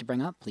net you'd like to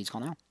bring up? Please call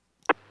now.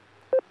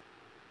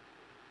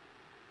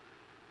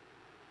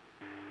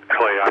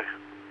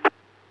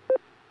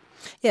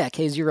 Yeah,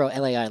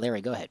 K0LAI.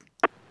 Larry, go ahead.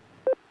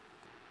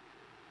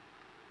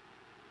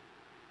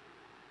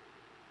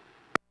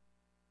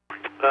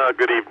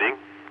 Good evening.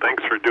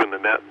 Thanks for doing the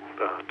net,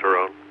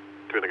 Tyrone.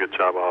 Doing a good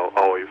job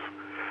always.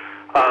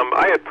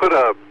 I had put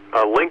a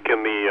link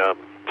in the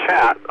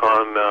chat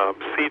on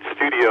Seed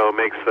Studio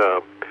makes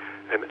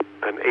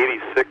an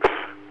 86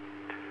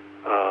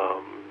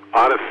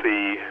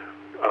 Odyssey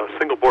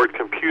single board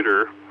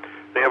computer.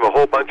 They have a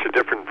whole bunch of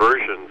different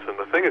versions, and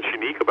the thing that's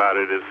unique about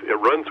it is it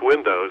runs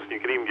Windows. You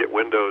can even get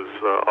Windows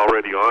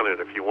already on it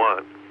if you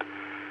want.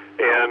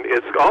 And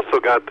it's also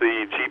got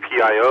the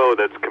GPIO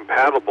that's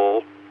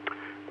compatible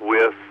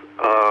with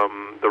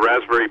the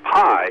Raspberry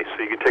Pi,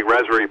 so you can take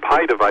Raspberry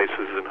Pi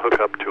devices and hook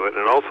up to it.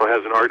 And it also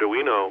has an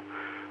Arduino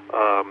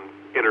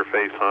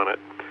interface on it.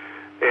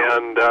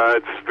 And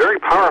it's a very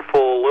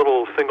powerful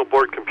little single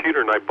board computer,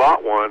 and I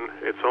bought one.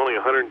 It's only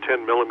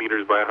 110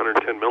 millimeters by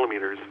 110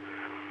 millimeters.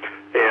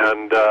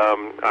 And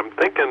I'm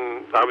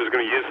thinking I was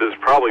going to use this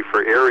probably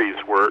for Aries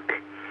work.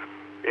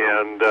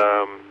 And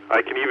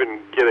I can even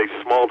get a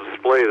small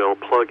display that will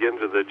plug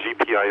into the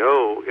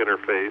GPIO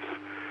interface.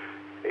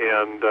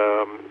 And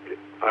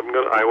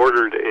I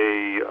ordered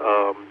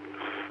an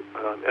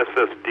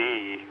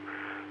SSD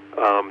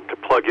to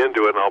plug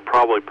into it, and I'll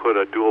probably put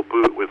a dual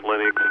boot with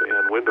Linux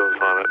and Windows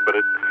on it. But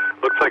it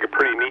looks like a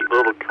pretty neat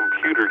little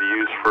computer to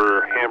use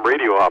for ham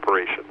radio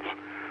operations.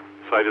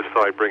 So I just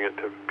thought I'd bring it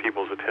to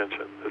people's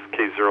attention. This is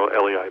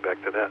K0LEI, back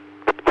to that.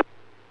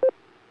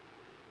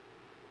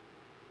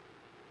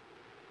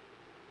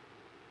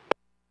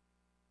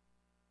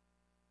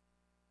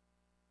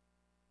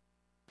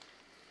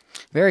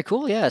 Very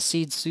cool, yeah.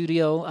 Seed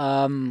Studio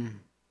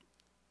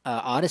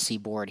Odyssey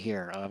board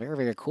here. Very,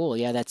 very cool.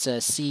 Yeah, that's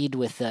Seed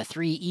with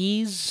 3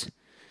 E's,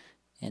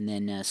 and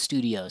then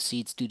Studio,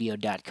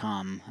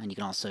 seedstudio.com. And you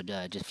can also,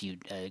 just if you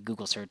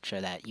Google search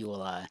that, you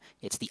will,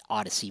 it's the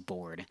Odyssey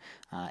board,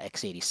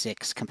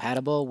 x86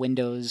 compatible.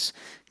 Windows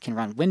can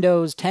run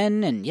Windows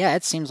 10, and yeah,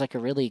 it seems like a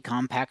really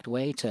compact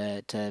way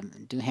to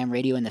do ham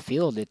radio in the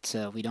field. It's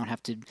we don't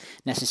have to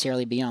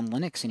necessarily be on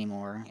Linux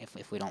anymore.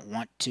 If we don't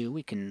want to,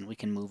 we can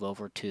move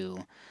over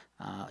to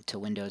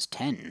Windows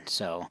 10.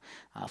 So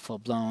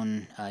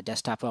full-blown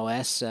desktop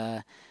OS.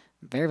 Very,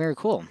 very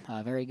cool.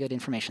 Very good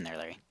information there,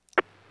 Larry.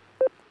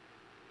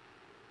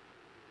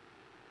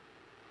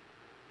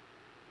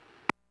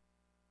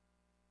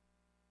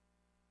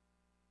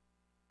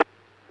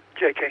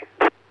 JK.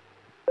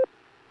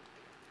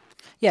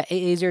 Yeah,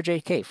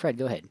 AA0JK. Fred,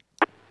 go ahead.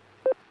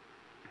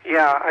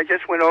 Yeah, I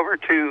just went over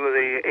to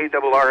the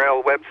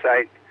ARRL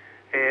website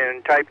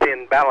and typed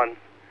in Balun,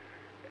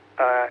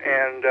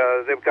 and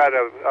they've got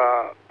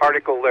a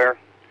article there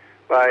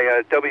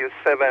by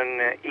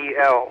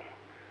W0TX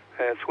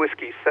it's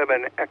Whiskey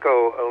 7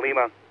 Echo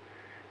Lima,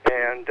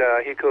 and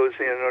he goes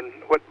in on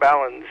what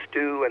Baluns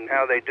do and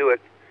how they do it.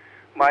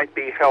 Might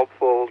be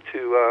helpful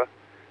to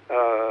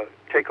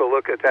take a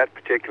look at that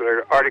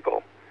particular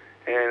article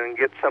and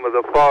get some of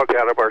the fog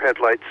out of our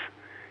headlights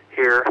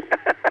here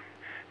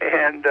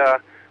and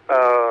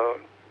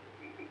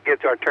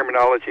get our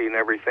terminology and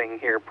everything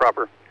here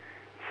proper.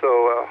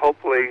 So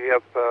hopefully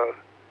if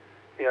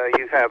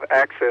you have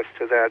access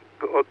to that,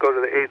 go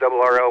to the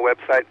ARRL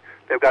website.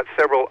 They've got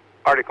several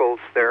articles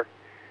there,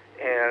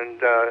 and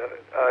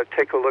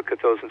take a look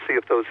at those and see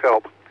if those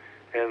help,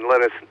 and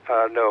let us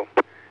know.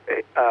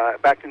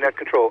 Back to net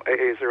control,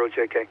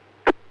 AA0JK.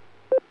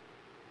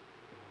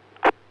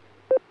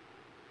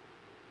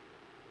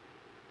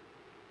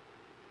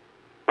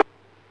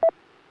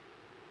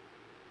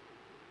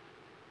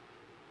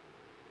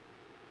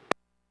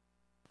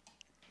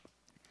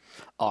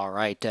 All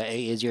right,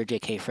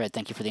 AA0JK Fred,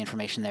 thank you for the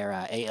information there.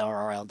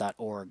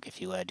 ARRL.org.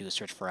 If you do a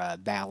search for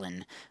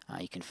Balun,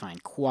 you can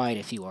find quite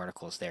a few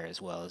articles there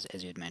as well,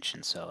 as you had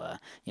mentioned. So,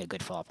 yeah,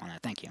 good follow-up on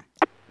that. Thank you.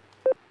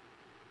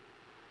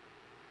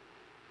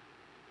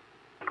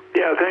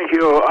 Yeah, thank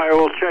you. I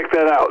will check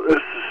that out. This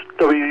is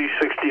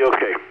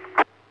WD60OK.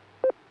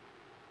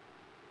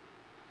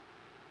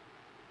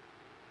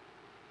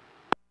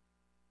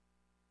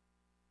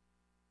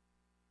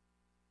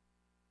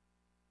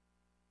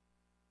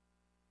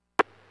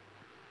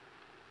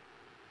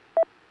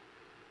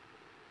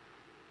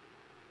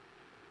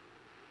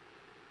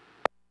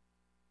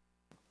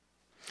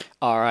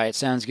 All right,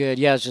 sounds good.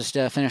 Yeah, I was just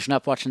finishing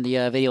up watching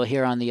the video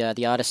here on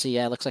the Odyssey.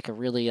 Yeah, it looks like a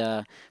really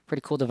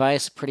pretty cool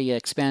device, pretty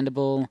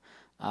expandable.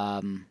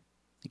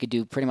 You could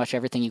do pretty much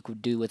everything you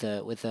could do with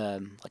like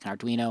an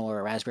Arduino or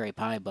a Raspberry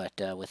Pi, but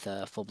with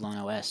a full-blown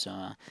OS.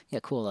 So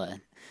yeah, cool.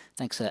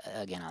 Thanks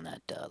again on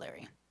that,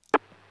 Larry.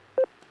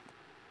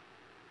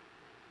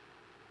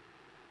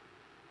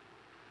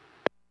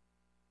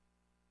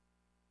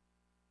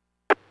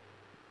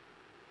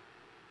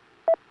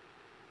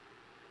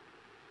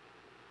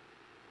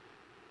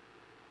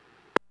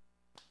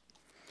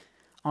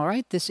 All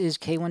right, this is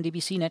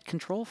K1DBC Net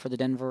Control for the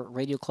Denver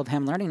Radio Club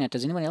Ham Learning Net.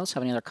 Does anyone else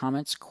have any other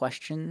comments,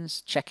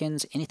 questions,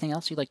 check-ins, anything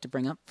else you'd like to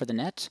bring up for the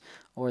net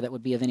or that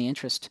would be of any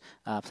interest?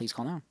 Please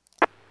call now.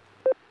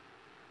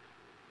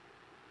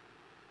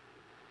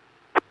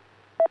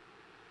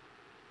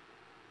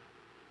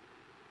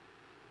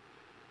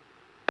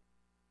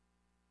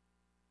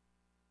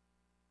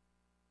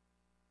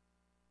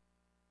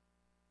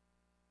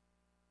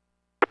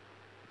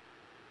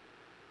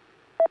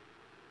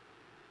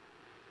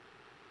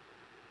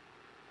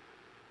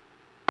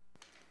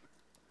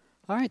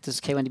 All right, this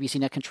is K1DBC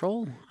Net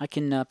Control. I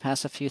can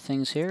pass a few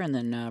things here and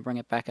then bring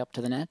it back up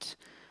to the net.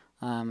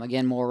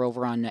 Again, more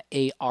over on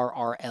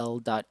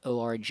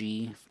arrl.org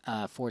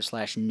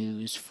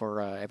 /news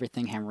for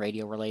everything ham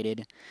radio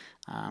related.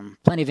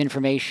 Plenty of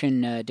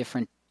information,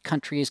 different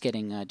countries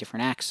getting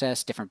different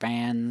access, different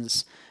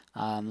bands.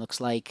 Looks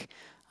like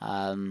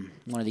one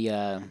of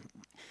the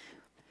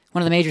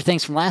major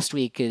things from last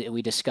week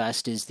we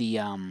discussed is the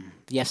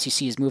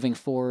FCC is moving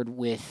forward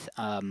with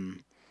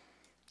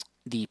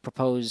the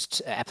proposed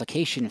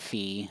application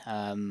fee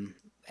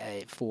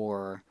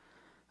for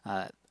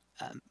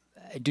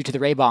due to the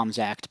Ray-Bombs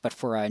Act, but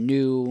for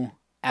new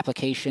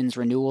applications,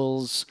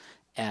 renewals,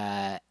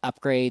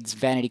 upgrades,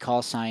 vanity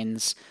call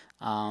signs.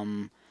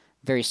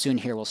 Very soon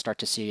here we'll start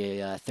to see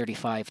a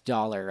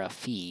 $35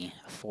 fee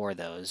for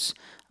those.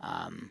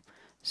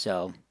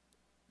 So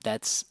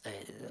that's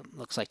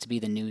looks like to be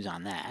the news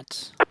on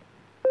that.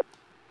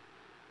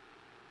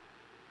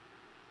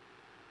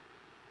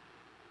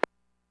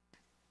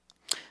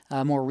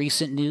 More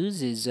recent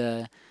news is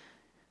the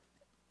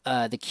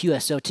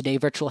QSO Today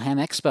Virtual Ham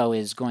Expo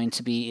is going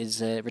to be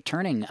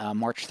returning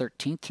March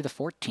 13th through the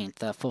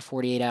 14th. Full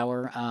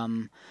 48-hour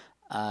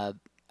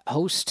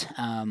host.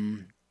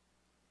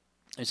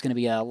 There's going to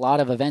be a lot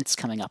of events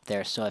coming up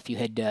there. So if you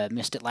had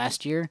missed it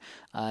last year,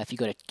 if you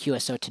go to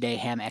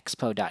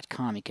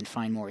qsotodayhamexpo.com, you can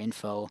find more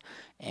info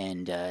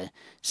and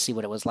see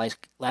what it was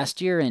like last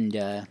year and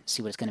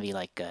see what it's going to be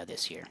like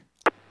this year.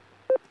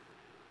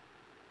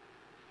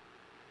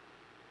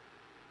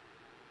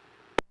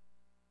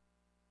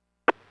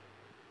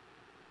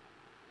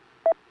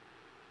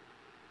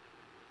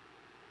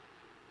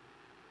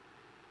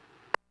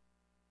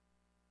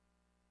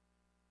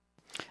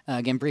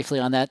 Again, briefly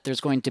on that,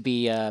 there's going to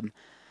be,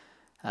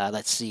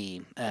 let's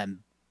see,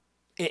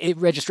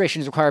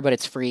 registration is required, but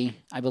it's free,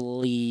 I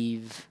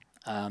believe,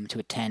 to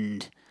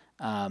attend,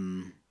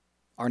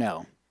 or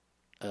no,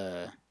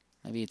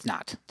 maybe it's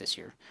not this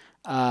year.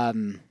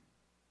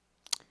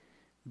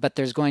 But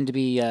there's going to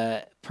be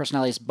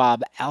personalities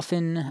Bob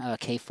Alphin,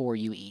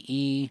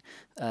 K4UEE,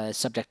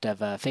 subject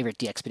of Favorite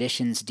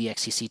DXpeditions,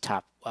 DXCC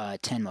Top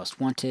 10 Most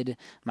Wanted,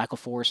 Michael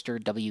Forrester,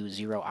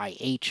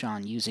 W0IH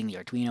on using the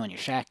Arduino in your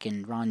shack,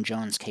 and Ron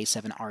Jones,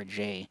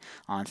 K7RJ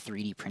on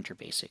 3D printer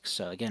basics.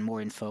 So again, more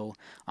info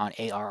on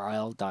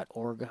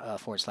arrl.org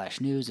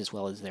 /news, as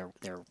well as their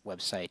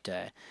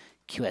website,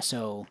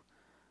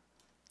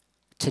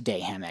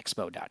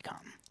 qsotodayhamexpo.com.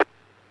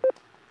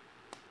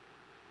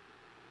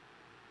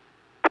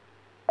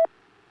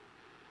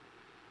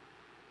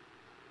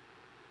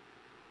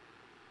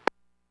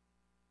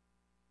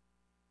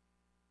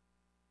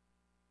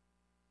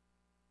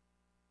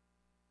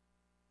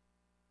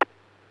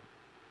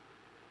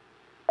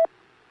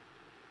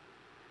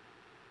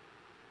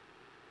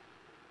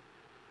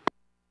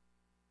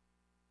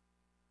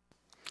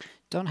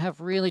 Don't have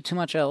really too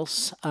much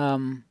else,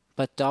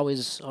 but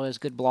always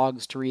good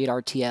blogs to read.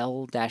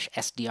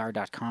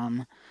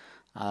 RTL-SDR.com.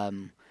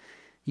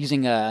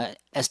 Using a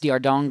SDR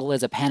dongle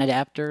as a PAN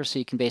adapter, so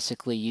you can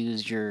basically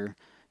use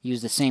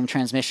the same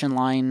transmission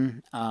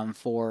line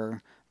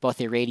for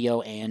both a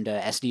radio and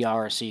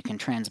SDR, so you can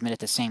transmit at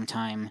the same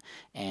time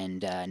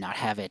and not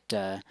have it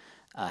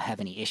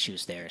have any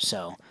issues there.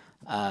 So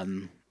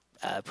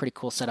pretty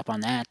cool setup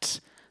on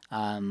that.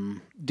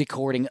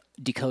 Decoding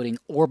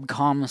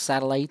Orbcom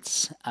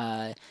satellites.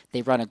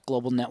 They run a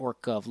global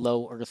network of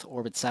low Earth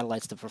orbit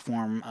satellites to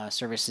perform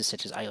services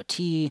such as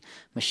IoT,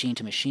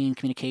 machine-to-machine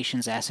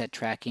communications, asset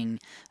tracking,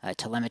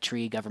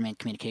 telemetry, government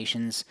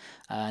communications,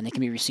 and they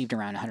can be received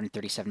around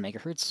 137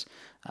 megahertz.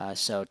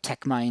 So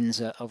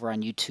TechMinds over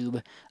on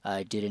YouTube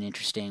did an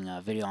interesting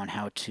video on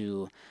how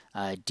to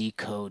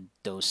decode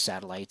those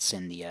satellites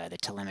and the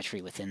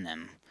telemetry within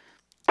them.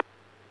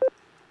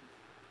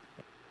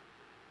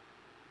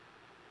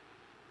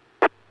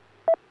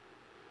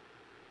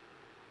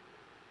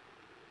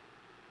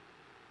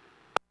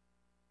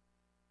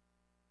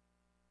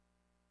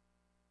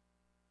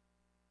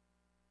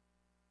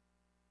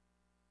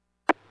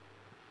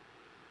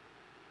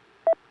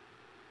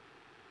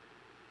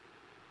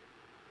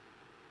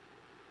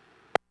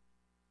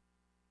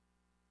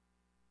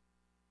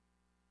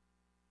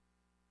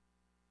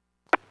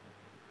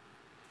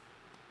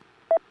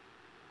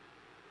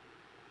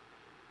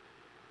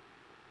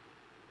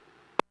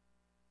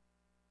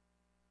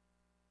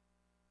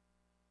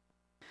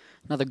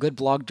 Another good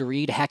blog to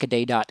read,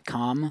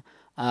 hackaday.com.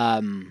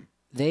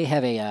 They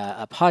have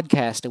a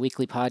podcast, a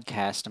weekly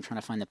podcast. I'm trying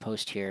to find the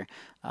post here.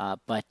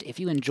 But if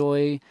you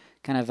enjoy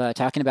kind of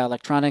talking about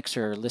electronics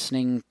or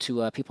listening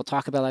to people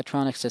talk about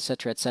electronics,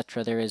 etc.,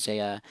 there is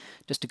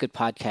just a good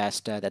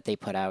podcast that they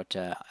put out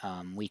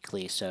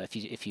weekly. So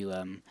if you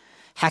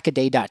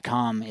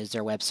hackaday.com is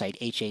their website,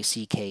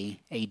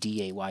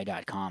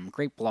 HACKADAY.com.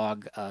 Great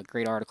blog,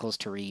 great articles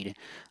to read,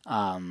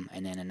 and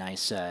then a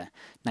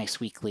nice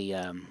weekly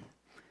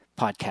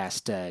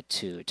podcast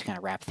to kind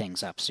of wrap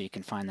things up, so you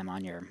can find them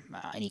on your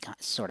any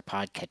sort of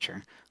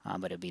podcatcher,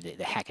 but it'd be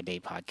the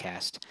Hackaday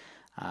podcast.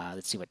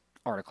 Let's see what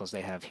articles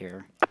they have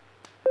here.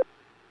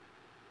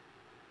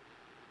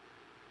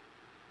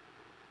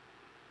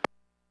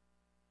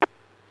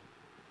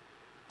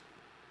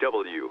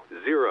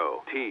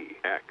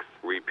 W0TX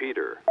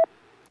repeater.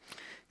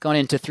 Going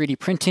into 3D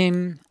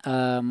printing,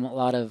 a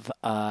lot of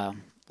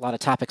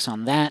topics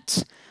on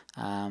that.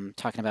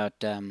 Talking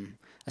about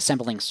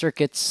assembling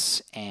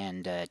circuits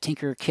and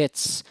tinker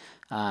kits.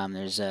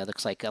 There's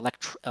looks like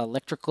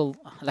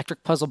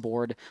electric puzzle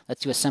board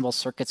lets you assemble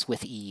circuits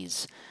with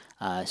ease.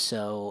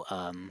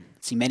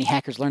 See, many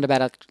hackers learned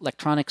about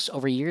electronics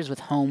over years with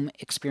home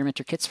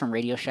experimenter kits from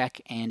Radio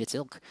Shack and its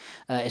ilk,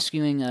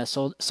 eschewing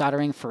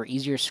soldering for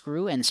easier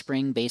screw and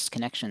spring-based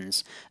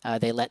connections.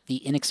 They let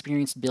the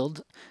inexperienced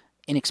build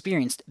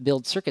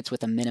circuits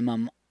with a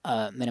minimum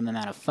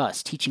amount of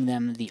fuss, teaching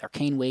them the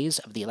arcane ways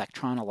of the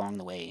electron along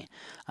the way.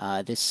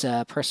 This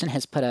person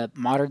has put a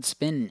modern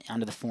spin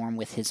onto the form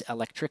with his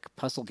electric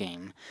puzzle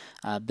game.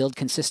 Build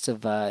consists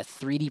of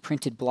 3D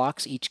printed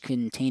blocks, each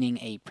containing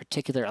a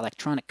particular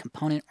electronic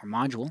component or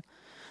module.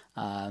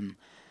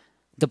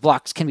 The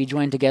blocks can be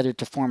joined together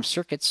to form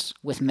circuits,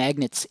 with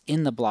magnets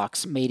in the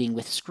blocks mating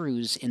with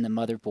screws in the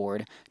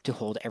motherboard to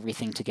hold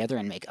everything together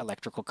and make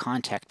electrical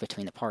contact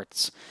between the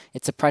parts.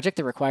 It's a project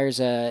that requires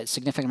a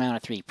significant amount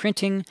of 3D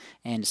printing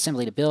and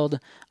assembly to build,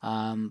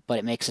 but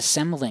it makes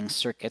assembling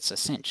circuits a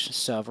cinch.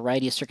 So a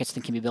variety of circuits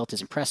that can be built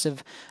is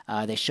impressive.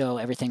 They show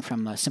everything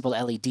from simple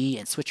LED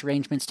and switch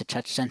arrangements to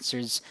touch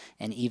sensors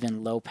and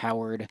even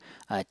low-powered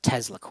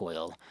Tesla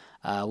coil.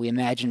 We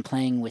imagine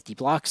playing with the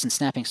blocks and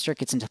snapping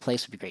circuits into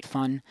place would be great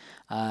fun.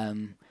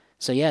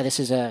 So yeah, this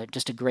is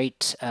just a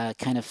great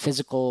kind of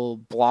physical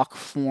block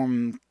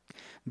form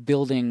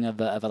building of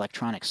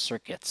electronic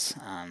circuits.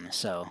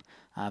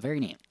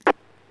 Very neat.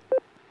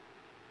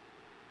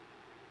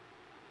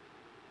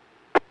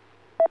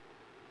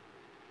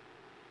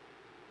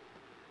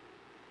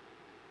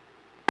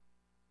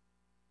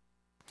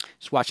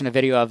 Just watching a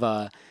video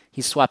of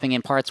he's swapping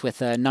in parts with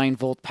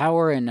 9-volt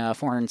power and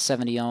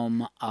 470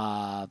 ohm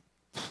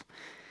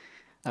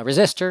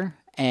resistor,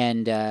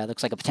 and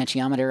looks like a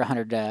potentiometer,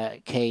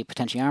 100K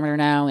potentiometer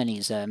now, and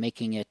he's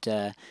making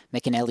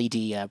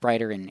LED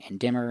brighter and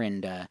dimmer,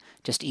 and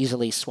just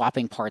easily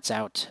swapping parts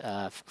out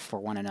for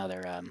one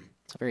another.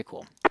 So very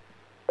cool.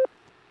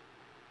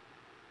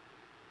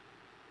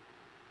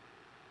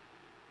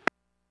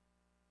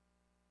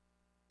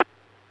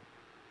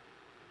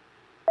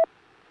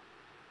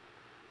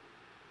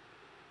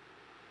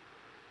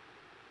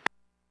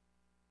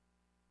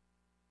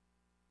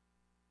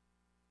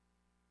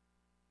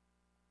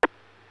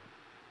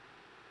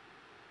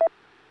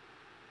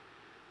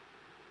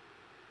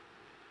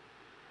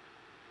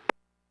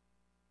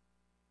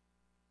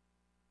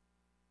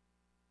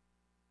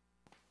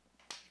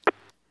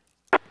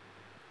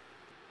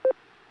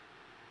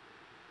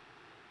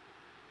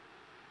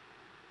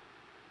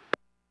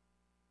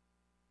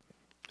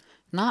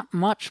 Not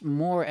much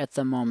more at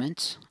the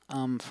moment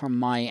from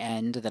my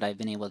end that I've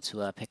been able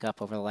to pick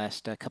up over the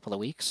last couple of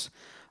weeks.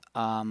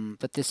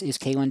 But this is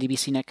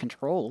K1DBC Net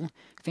Control.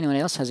 If anyone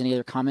else has any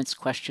other comments,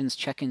 questions,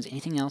 check-ins,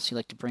 anything else you'd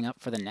like to bring up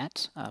for the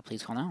net,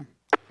 please call now.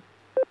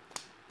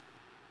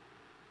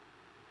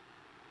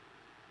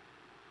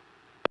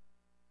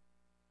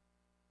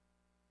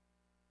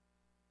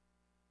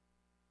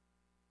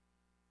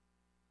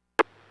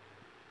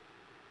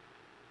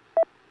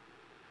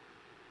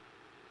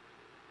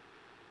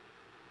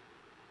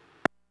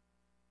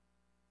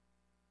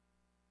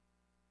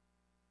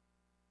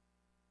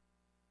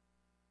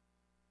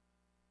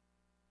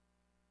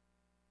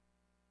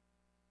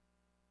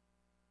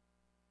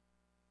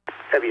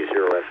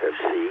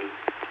 W0FFC,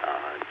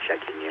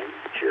 checking in,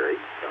 Jerry,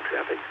 no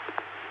traffic.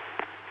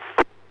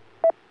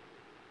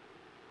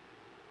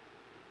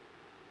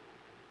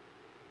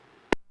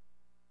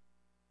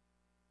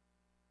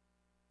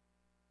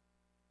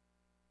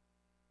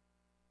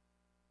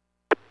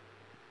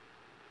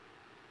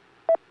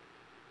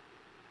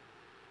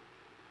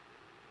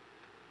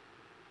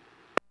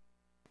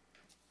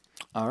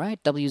 All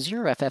right,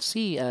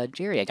 W0FFC,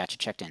 Jerry, I got you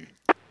checked in.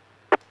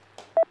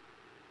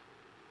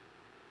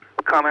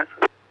 Comment?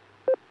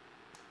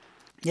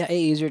 Yeah,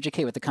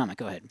 AE0JK with the comment.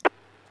 Go ahead.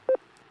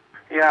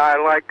 Yeah, I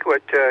like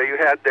what you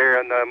had there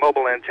on the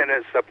mobile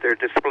antennas up there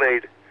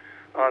displayed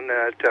on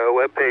that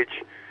web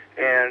page.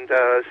 And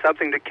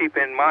something to keep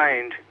in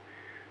mind,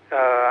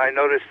 I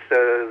noticed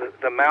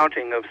the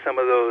mounting of some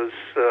of those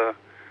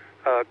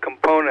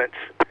components.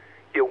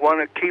 You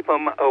want to keep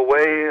them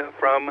away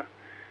from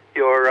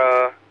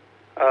your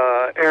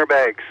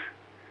airbags.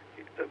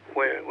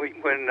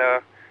 When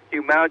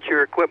you mount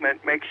your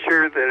equipment, make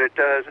sure that it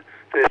does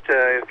that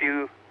if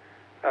you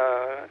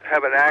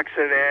have an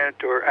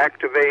accident or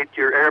activate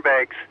your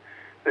airbags,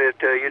 that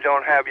you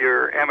don't have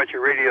your amateur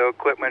radio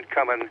equipment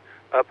coming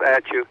up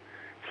at you.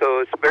 So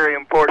it's very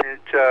important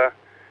to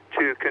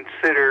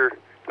consider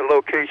the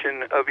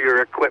location of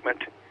your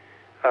equipment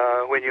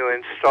when you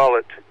install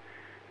it.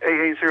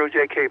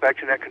 AA0JK, back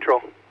to net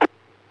control.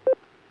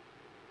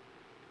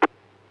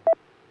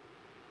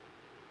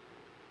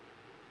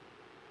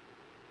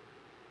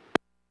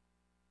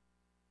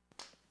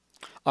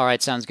 All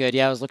right, sounds good.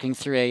 Yeah, I was looking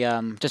through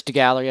just a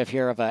gallery of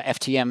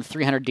s.t.e.m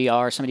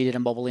 300DR. Somebody did a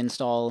mobile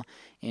install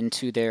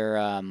into their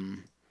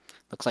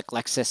looks like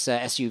Lexus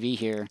SUV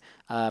here.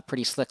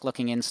 Pretty slick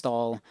looking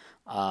install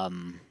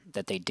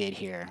that they did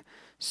here.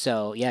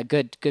 So yeah,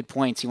 good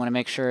points. You want to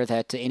make sure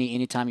that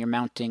anytime you're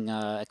mounting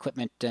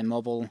equipment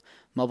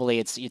mobily,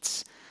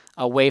 it's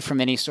away from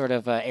any sort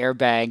of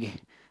airbag.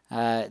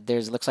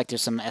 Looks like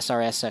there's some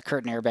SRS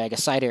curtain airbag, a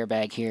side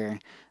airbag here.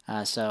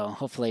 So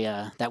hopefully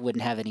that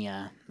wouldn't have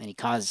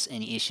cause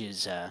any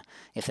issues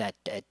if that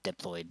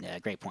deployed.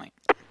 Great point.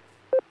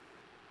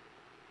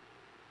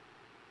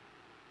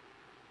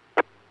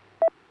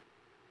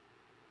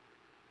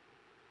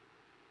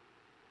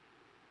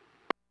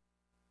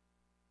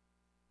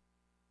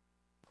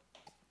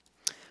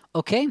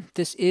 Okay,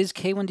 this is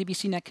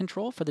K1DBC Net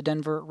Control for the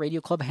Denver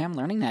Radio Club Ham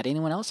Learning Net.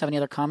 Anyone else have any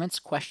other comments,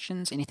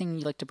 questions, anything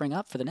you'd like to bring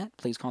up for the net?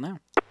 Please call now.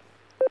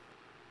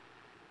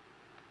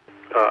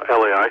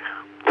 LAI.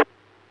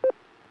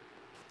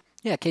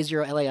 Yeah,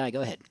 K0LAI, go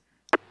ahead.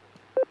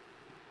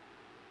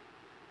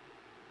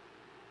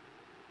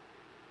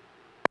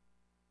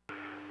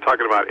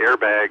 Talking about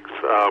airbags,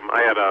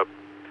 I had a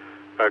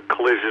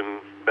collision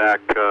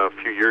back a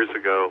few years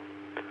ago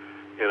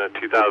in a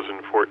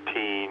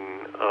 2014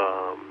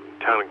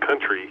 Town and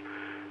Country,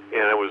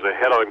 and it was a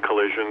head-on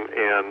collision,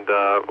 and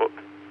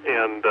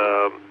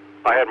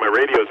I had my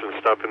radios and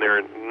stuff in there,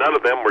 and none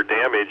of them were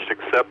damaged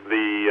except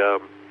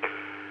the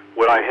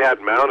what I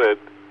had mounted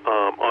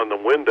on the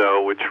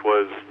window, which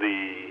was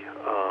the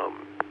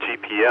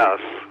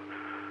GPS,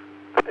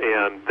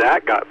 and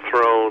that got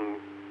thrown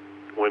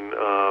when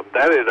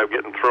that ended up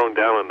getting thrown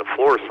down on the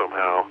floor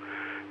somehow,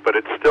 but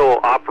it still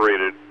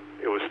operated.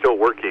 It was still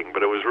working,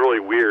 but it was really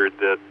weird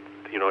that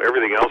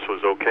everything else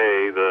was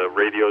okay. The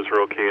radios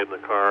were okay in the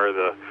car.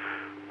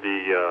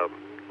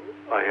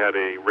 I had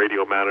a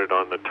radio mounted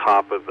on the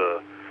top of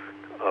the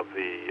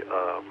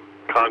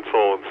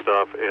console and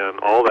stuff, and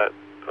all that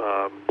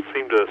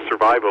seemed to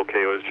survive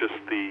okay. It was just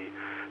the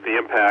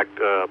impact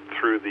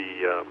through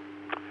the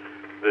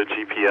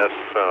GPS,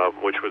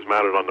 which was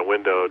mounted on the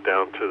window,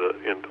 down to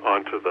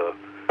onto the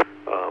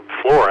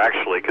floor,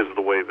 actually, because of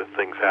the way that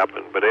things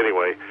happened. But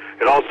anyway,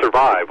 it all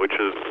survived, which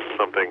is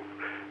something.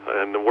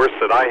 And the worst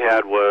that I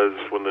had was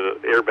when the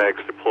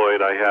airbags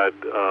deployed, I had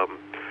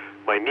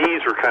my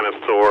knees were kind of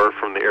sore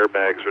from the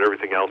airbags, but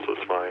everything else was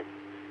fine.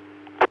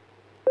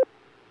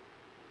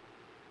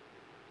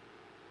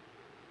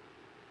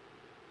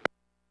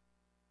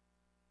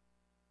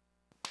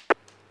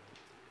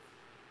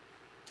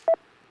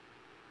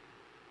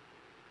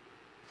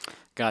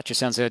 Gotcha.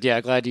 Sounds good. Yeah,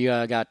 glad you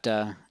got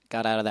out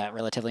of that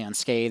relatively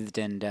unscathed,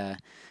 and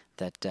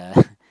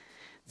that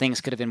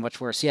things could have been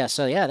much worse. Yeah.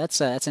 So yeah,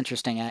 that's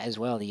interesting as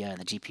well. The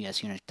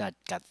GPS unit got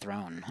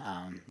thrown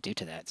due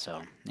to that.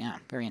 So yeah,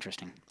 very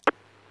interesting.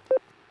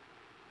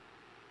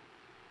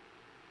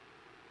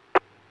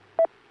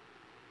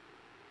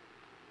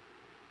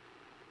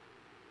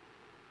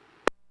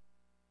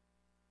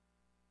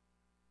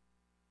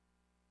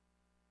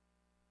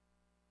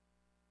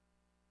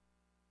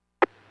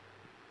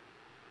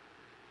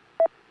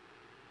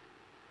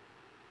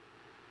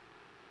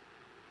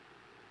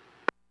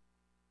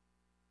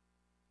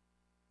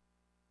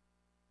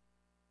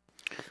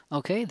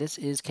 Okay, this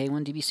is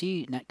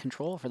K1DBC Net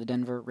Control for the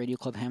Denver Radio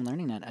Club Ham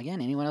Learning Net. Again,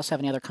 anyone else have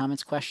any other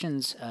comments,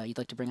 questions you'd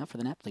like to bring up for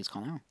the net, please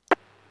call now.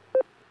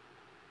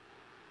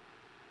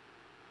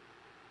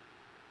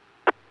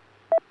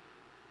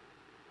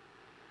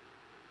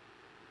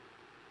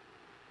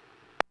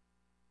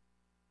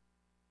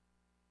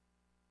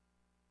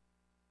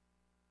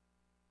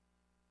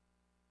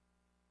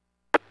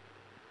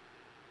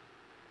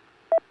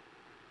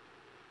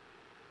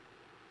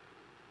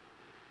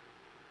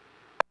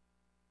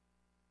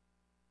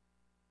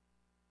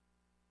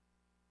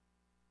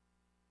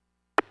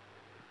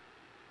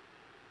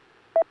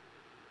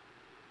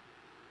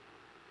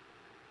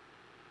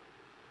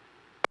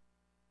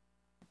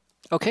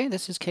 Okay,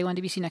 this is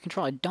K1DBC Net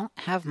Control. I don't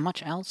have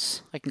much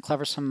else. I can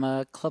cover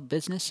some club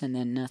business and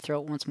then throw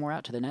it once more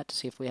out to the net to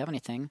see if we have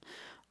anything.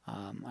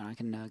 And I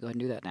can go ahead and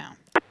do that now.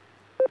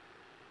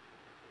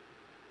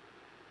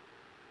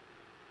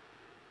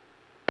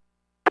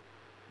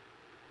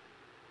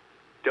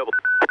 Double.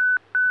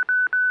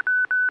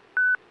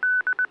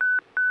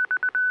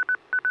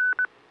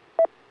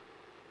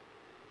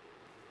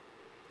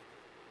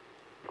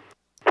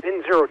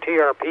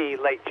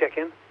 N0TRP late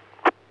check-in.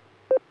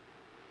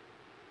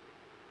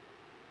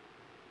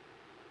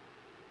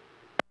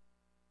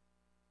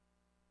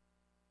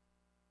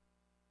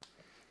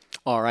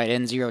 All right,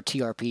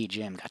 N0TRP,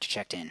 Jim, got you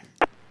checked in.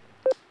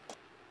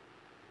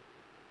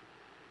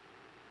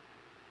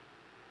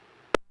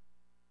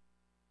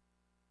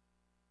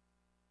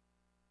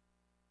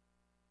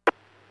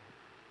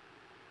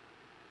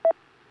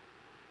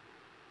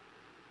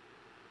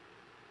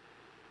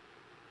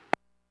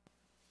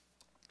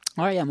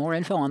 All right, yeah, more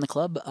info on the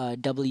club,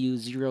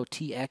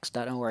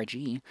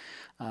 W0TX.org.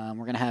 We're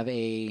going to have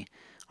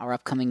our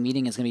upcoming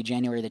meeting is going to be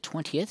January the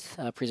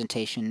 20th.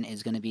 Presentation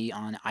is going to be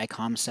on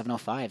ICOM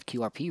 705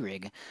 QRP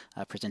rig,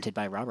 presented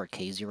by Robert,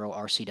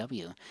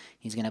 K0RCW.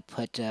 He's going to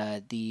put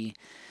he's going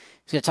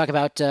to talk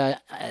about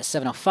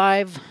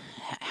 705,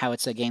 how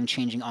it's a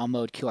game-changing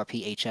all-mode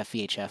QRP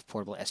HF VHF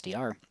portable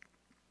SDR.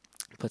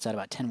 It puts out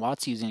about 10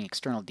 watts using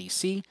external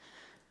DC.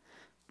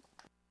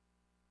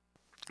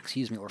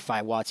 Excuse me, or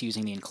 5 watts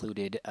using the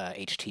included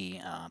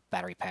HT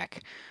battery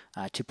pack.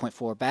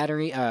 2.4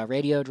 battery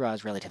radio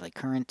draws relatively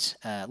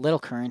little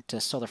current,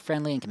 solar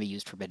friendly, and can be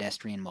used for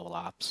pedestrian mobile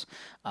ops.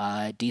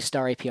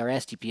 D-Star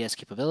APRS DPS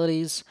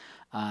capabilities.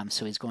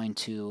 So he's going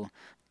to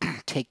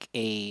take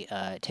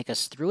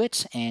us through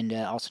it and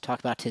also talk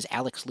about his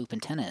Alex loop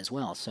antenna as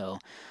well. So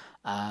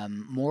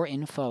more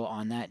info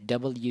on that,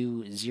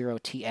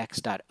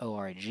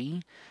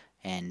 W0TX.org,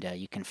 and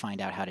you can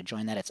find out how to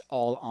join that. It's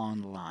all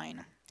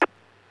online.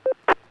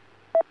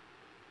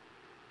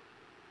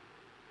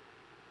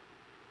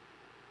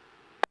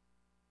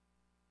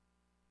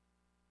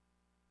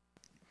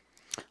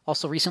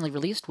 Also recently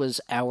released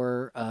was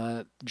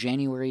our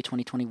January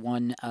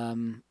 2021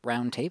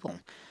 roundtable.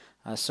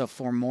 So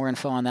for more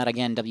info on that,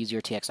 again,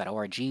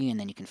 W0TX.org, and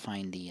then you can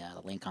find the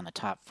link on the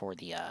top for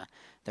the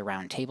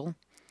roundtable.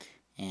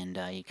 And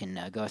you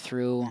can go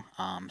through,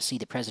 see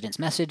the President's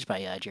Message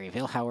by Jerry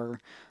Veilhauer.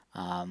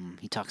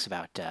 He talks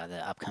about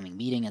the upcoming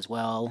meeting as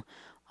well.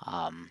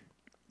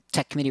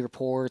 Tech committee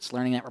reports,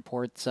 Learning Net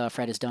reports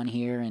Fred has done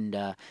here,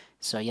 and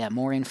so yeah,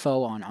 more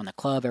info on the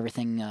club,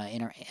 everything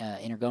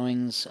inner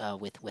goings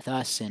with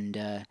us,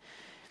 and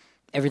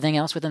everything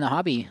else within the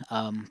hobby.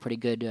 Pretty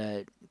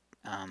good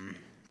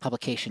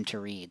publication to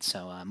read.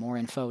 So more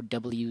info,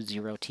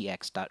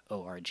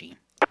 W0TX.org.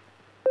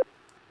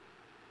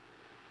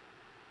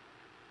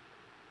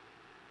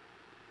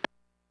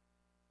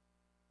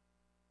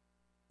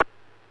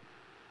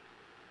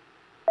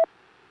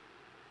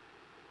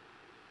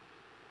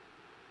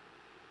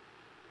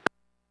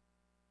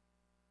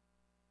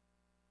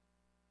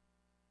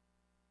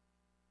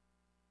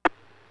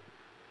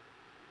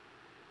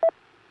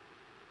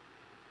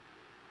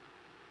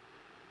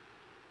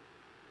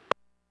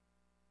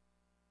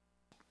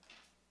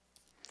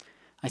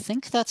 I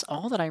think that's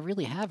all that I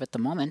really have at the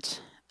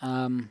moment.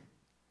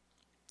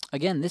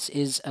 Again, this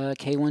is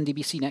K1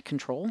 DBC Net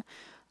Control.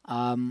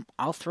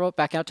 I'll throw it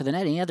back out to the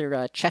net. Any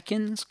other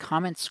check-ins,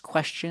 comments,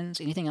 questions,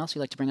 anything else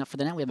you'd like to bring up for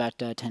the net? We have about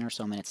 10 or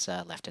so minutes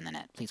left in the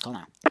net. Please call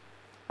now.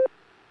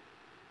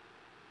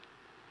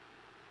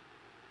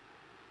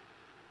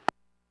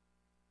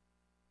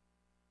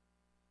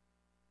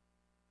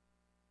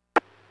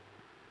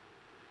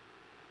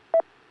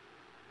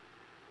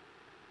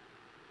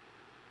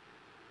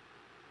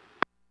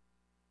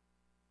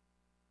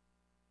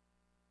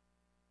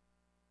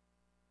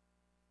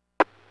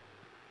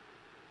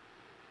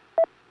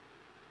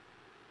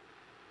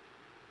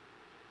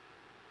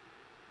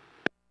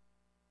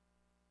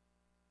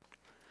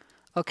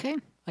 Okay,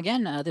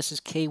 again, this is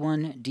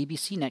K1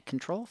 DBC Net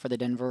Control for the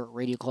Denver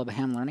Radio Club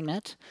Ham Learning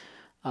Net.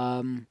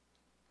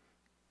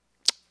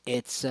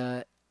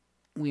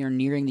 We are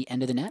nearing the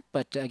end of the net,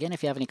 but again,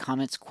 if you have any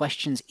comments,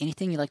 questions,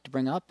 anything you'd like to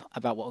bring up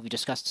about what we've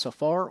discussed so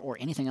far, or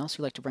anything else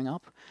you'd like to bring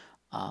up,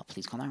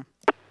 please call now.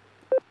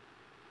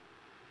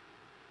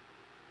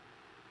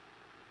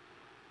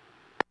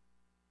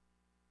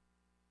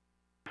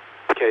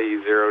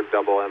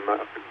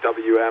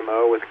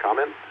 K0WMO with a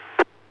comment.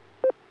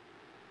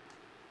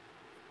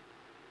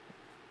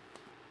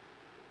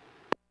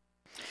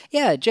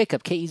 Yeah,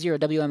 Jacob,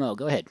 KE0WMO,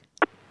 go ahead.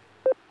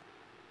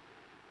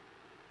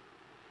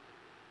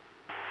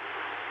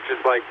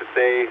 Just like to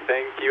say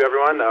thank you,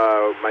 everyone.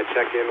 My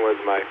check-in was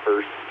my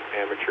first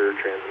amateur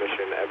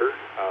transmission ever,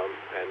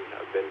 and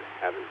I've been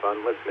having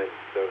fun listening.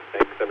 So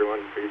thanks, everyone,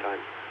 for your time.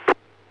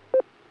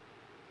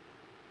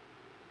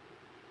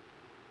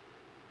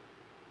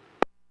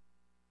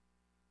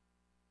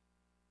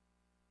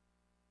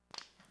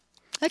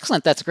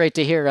 Excellent. That's great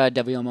to hear,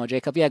 WMO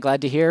Jacob. Yeah,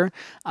 glad to hear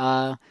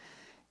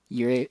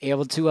you're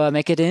able to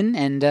make it in,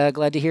 and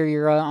glad to hear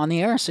you're on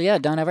the air. So yeah,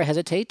 don't ever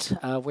hesitate.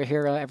 We're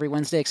here every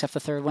Wednesday except the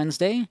third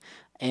Wednesday,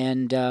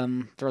 and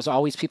there's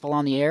always people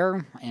on the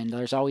air, and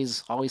there's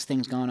always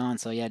things going on.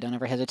 So yeah, don't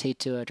ever hesitate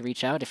to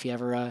reach out if you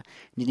ever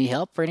need any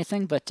help or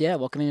anything. But yeah,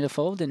 welcome into the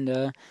fold,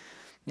 and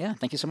yeah,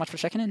 thank you so much for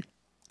checking in.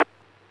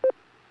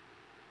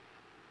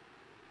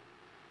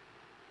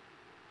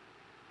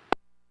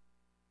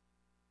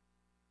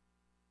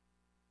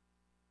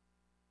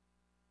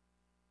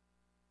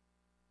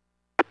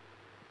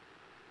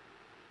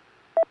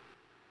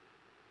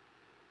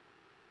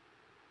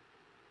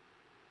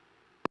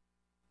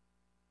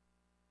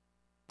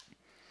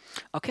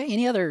 Okay,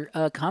 any other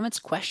comments,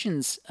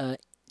 questions,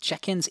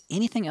 check-ins,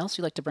 anything else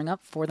you'd like to bring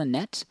up for the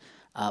net?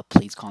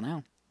 Please call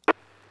now.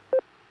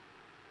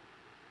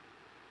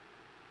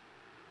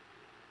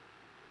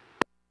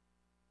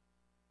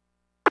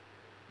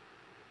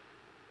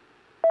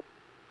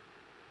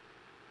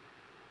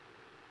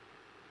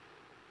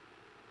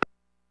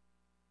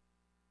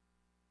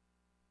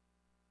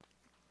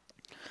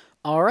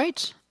 All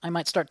right, I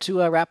might start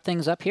to wrap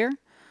things up here.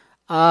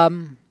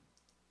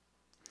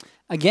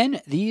 Again,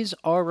 these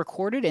are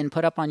recorded and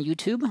put up on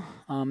YouTube.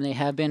 They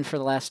have been for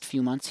the last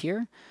few months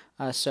here.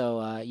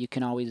 So you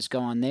can always go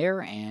on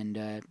there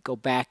and go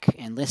back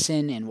and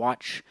listen and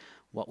watch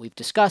what we've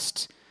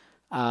discussed.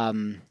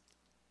 I'm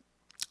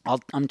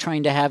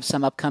trying to have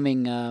some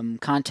upcoming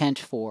content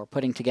for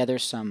putting together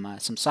some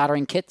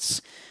soldering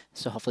kits,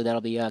 so hopefully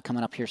that'll be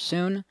coming up here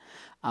soon.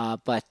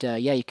 But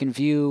yeah, you can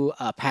view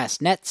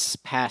past nets,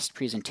 past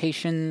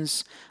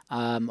presentations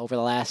over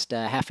the last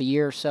half a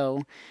year or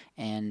so,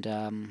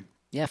 and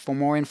yeah, for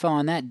more info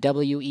on that,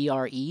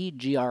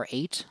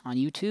 W0TX on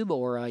YouTube,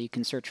 or you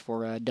can search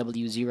for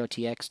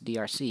W0TX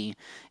DRC,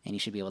 and you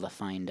should be able to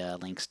find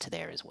links to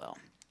there as well.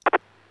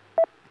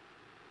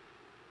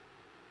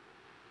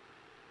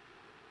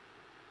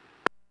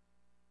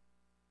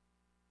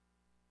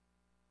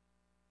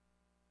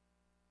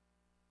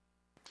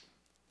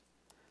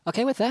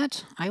 Okay, with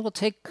that, I will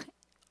take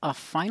a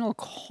final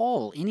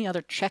call. Any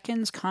other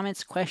check-ins,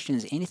 comments,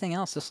 questions, anything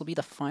else? This will be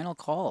the final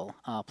call.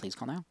 Please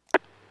call now.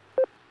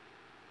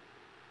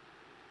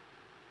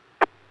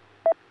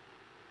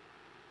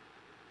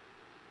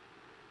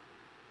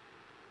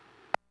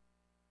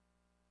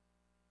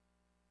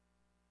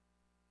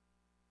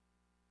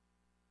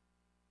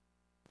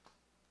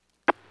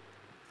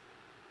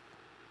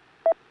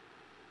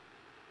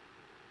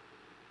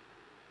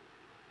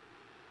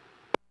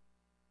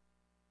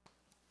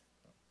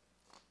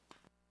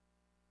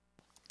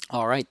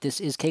 All right, this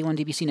is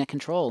K1DBC Net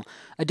Control.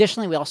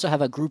 Additionally, we also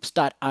have a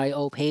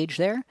groups.io page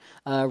there.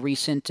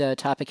 Recent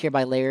topic here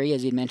by Larry,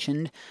 as he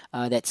mentioned,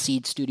 that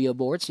Seed Studio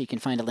board, so you can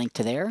find a link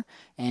to there.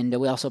 And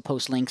we also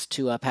post links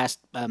to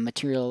past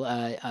material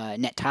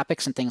net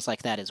topics and things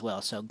like that as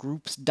well. So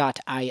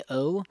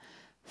groups.io/G/ham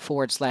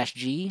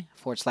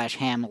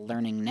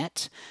learning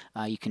net.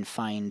 You can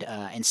find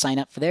and sign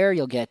up for there.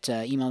 You'll get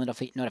email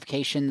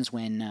notifications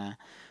when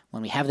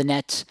we have the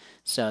net.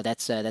 So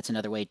that's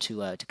another way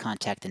to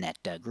contact the net.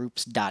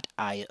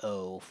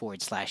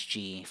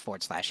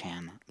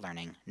 Groups.io/G/ham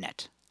learning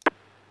net.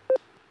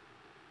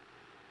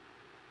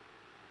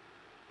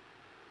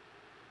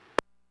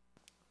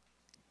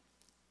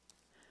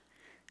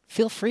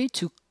 Feel free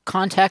to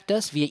contact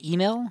us via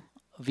email,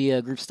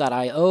 via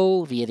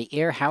groups.io, via the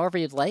air, however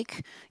you'd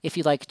like. If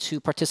you'd like to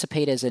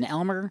participate as an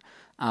Elmer,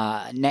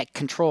 net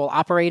control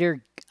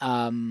operator,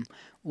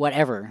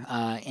 whatever,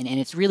 and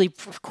it's really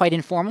quite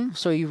informal,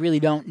 so you really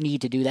don't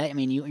need to do that. I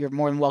mean, you're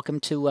more than welcome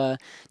to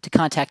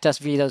contact us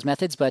via those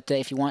methods, but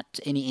if you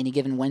want any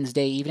given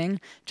Wednesday evening,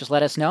 just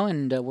let us know,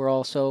 and we're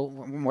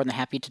more than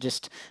happy to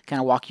just kind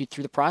of walk you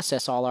through the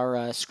process. All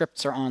our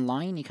scripts are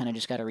online. You kind of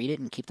just got to read it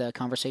and keep the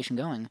conversation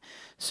going.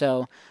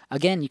 So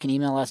again, you can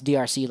email us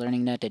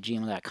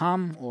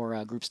drclearningnet@gmail.com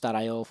or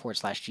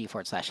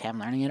groups.io/G/ham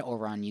learning net,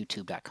 or on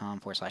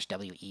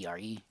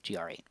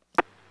youtube.com/WEREGR8.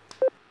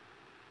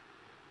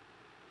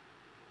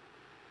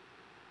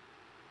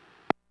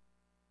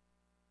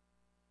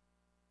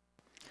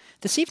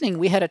 This evening,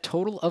 we had a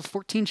total of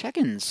 14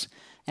 check-ins,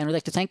 and we'd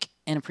like to thank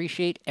and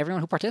appreciate everyone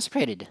who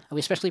participated.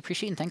 We especially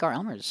appreciate and thank our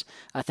Elmers.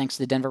 Thanks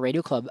to the Denver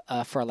Radio Club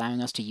for allowing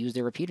us to use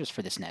their repeaters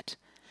for this net.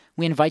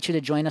 We invite you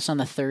to join us on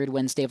the third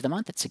Wednesday of the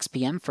month at 6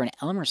 p.m. for an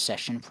Elmers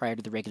session prior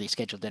to the regularly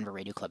scheduled Denver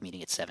Radio Club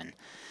meeting at 7.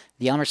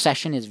 The Elmers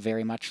session is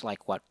very much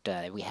like what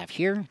we have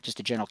here, just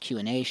a general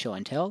Q&A, show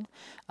and tell.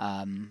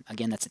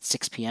 Again, that's at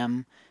 6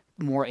 p.m.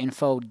 More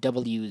info,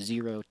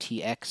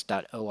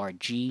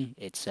 W0TX.org.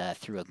 It's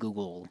through a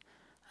Google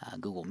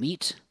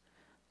Meet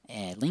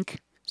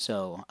link,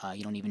 so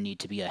you don't even need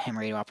to be a ham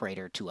radio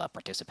operator to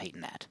participate in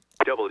that.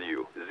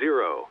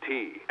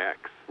 W0TX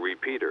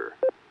repeater.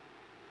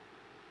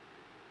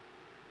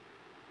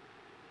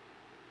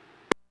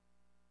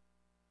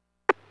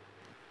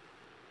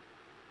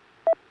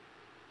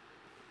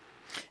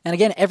 And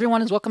again,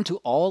 everyone is welcome to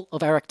all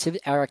of our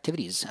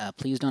activities.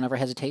 Please don't ever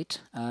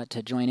hesitate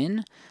to join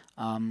in,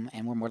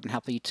 and we're more than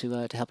happy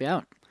to help you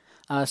out.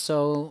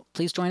 So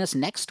please join us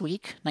next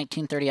week,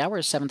 1930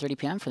 hours, 7:30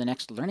 p.m. for the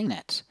next Learning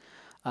Net.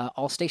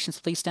 All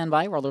stations please stand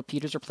by while the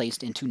repeaters are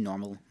placed into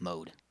normal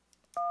mode.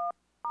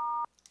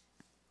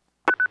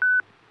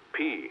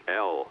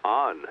 PL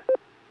on.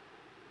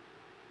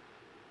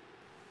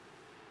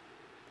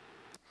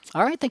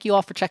 All right, thank you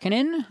all for checking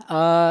in.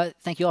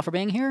 Thank you all for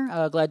being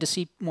here. Glad to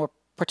see more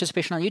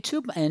participation on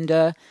YouTube. And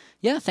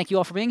yeah, thank you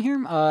all for being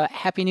here.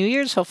 Happy New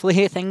Year's.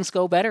 Hopefully things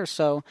go better.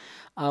 So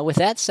with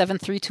that,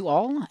 7-3 to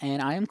all,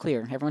 and I am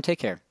clear. Everyone take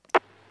care.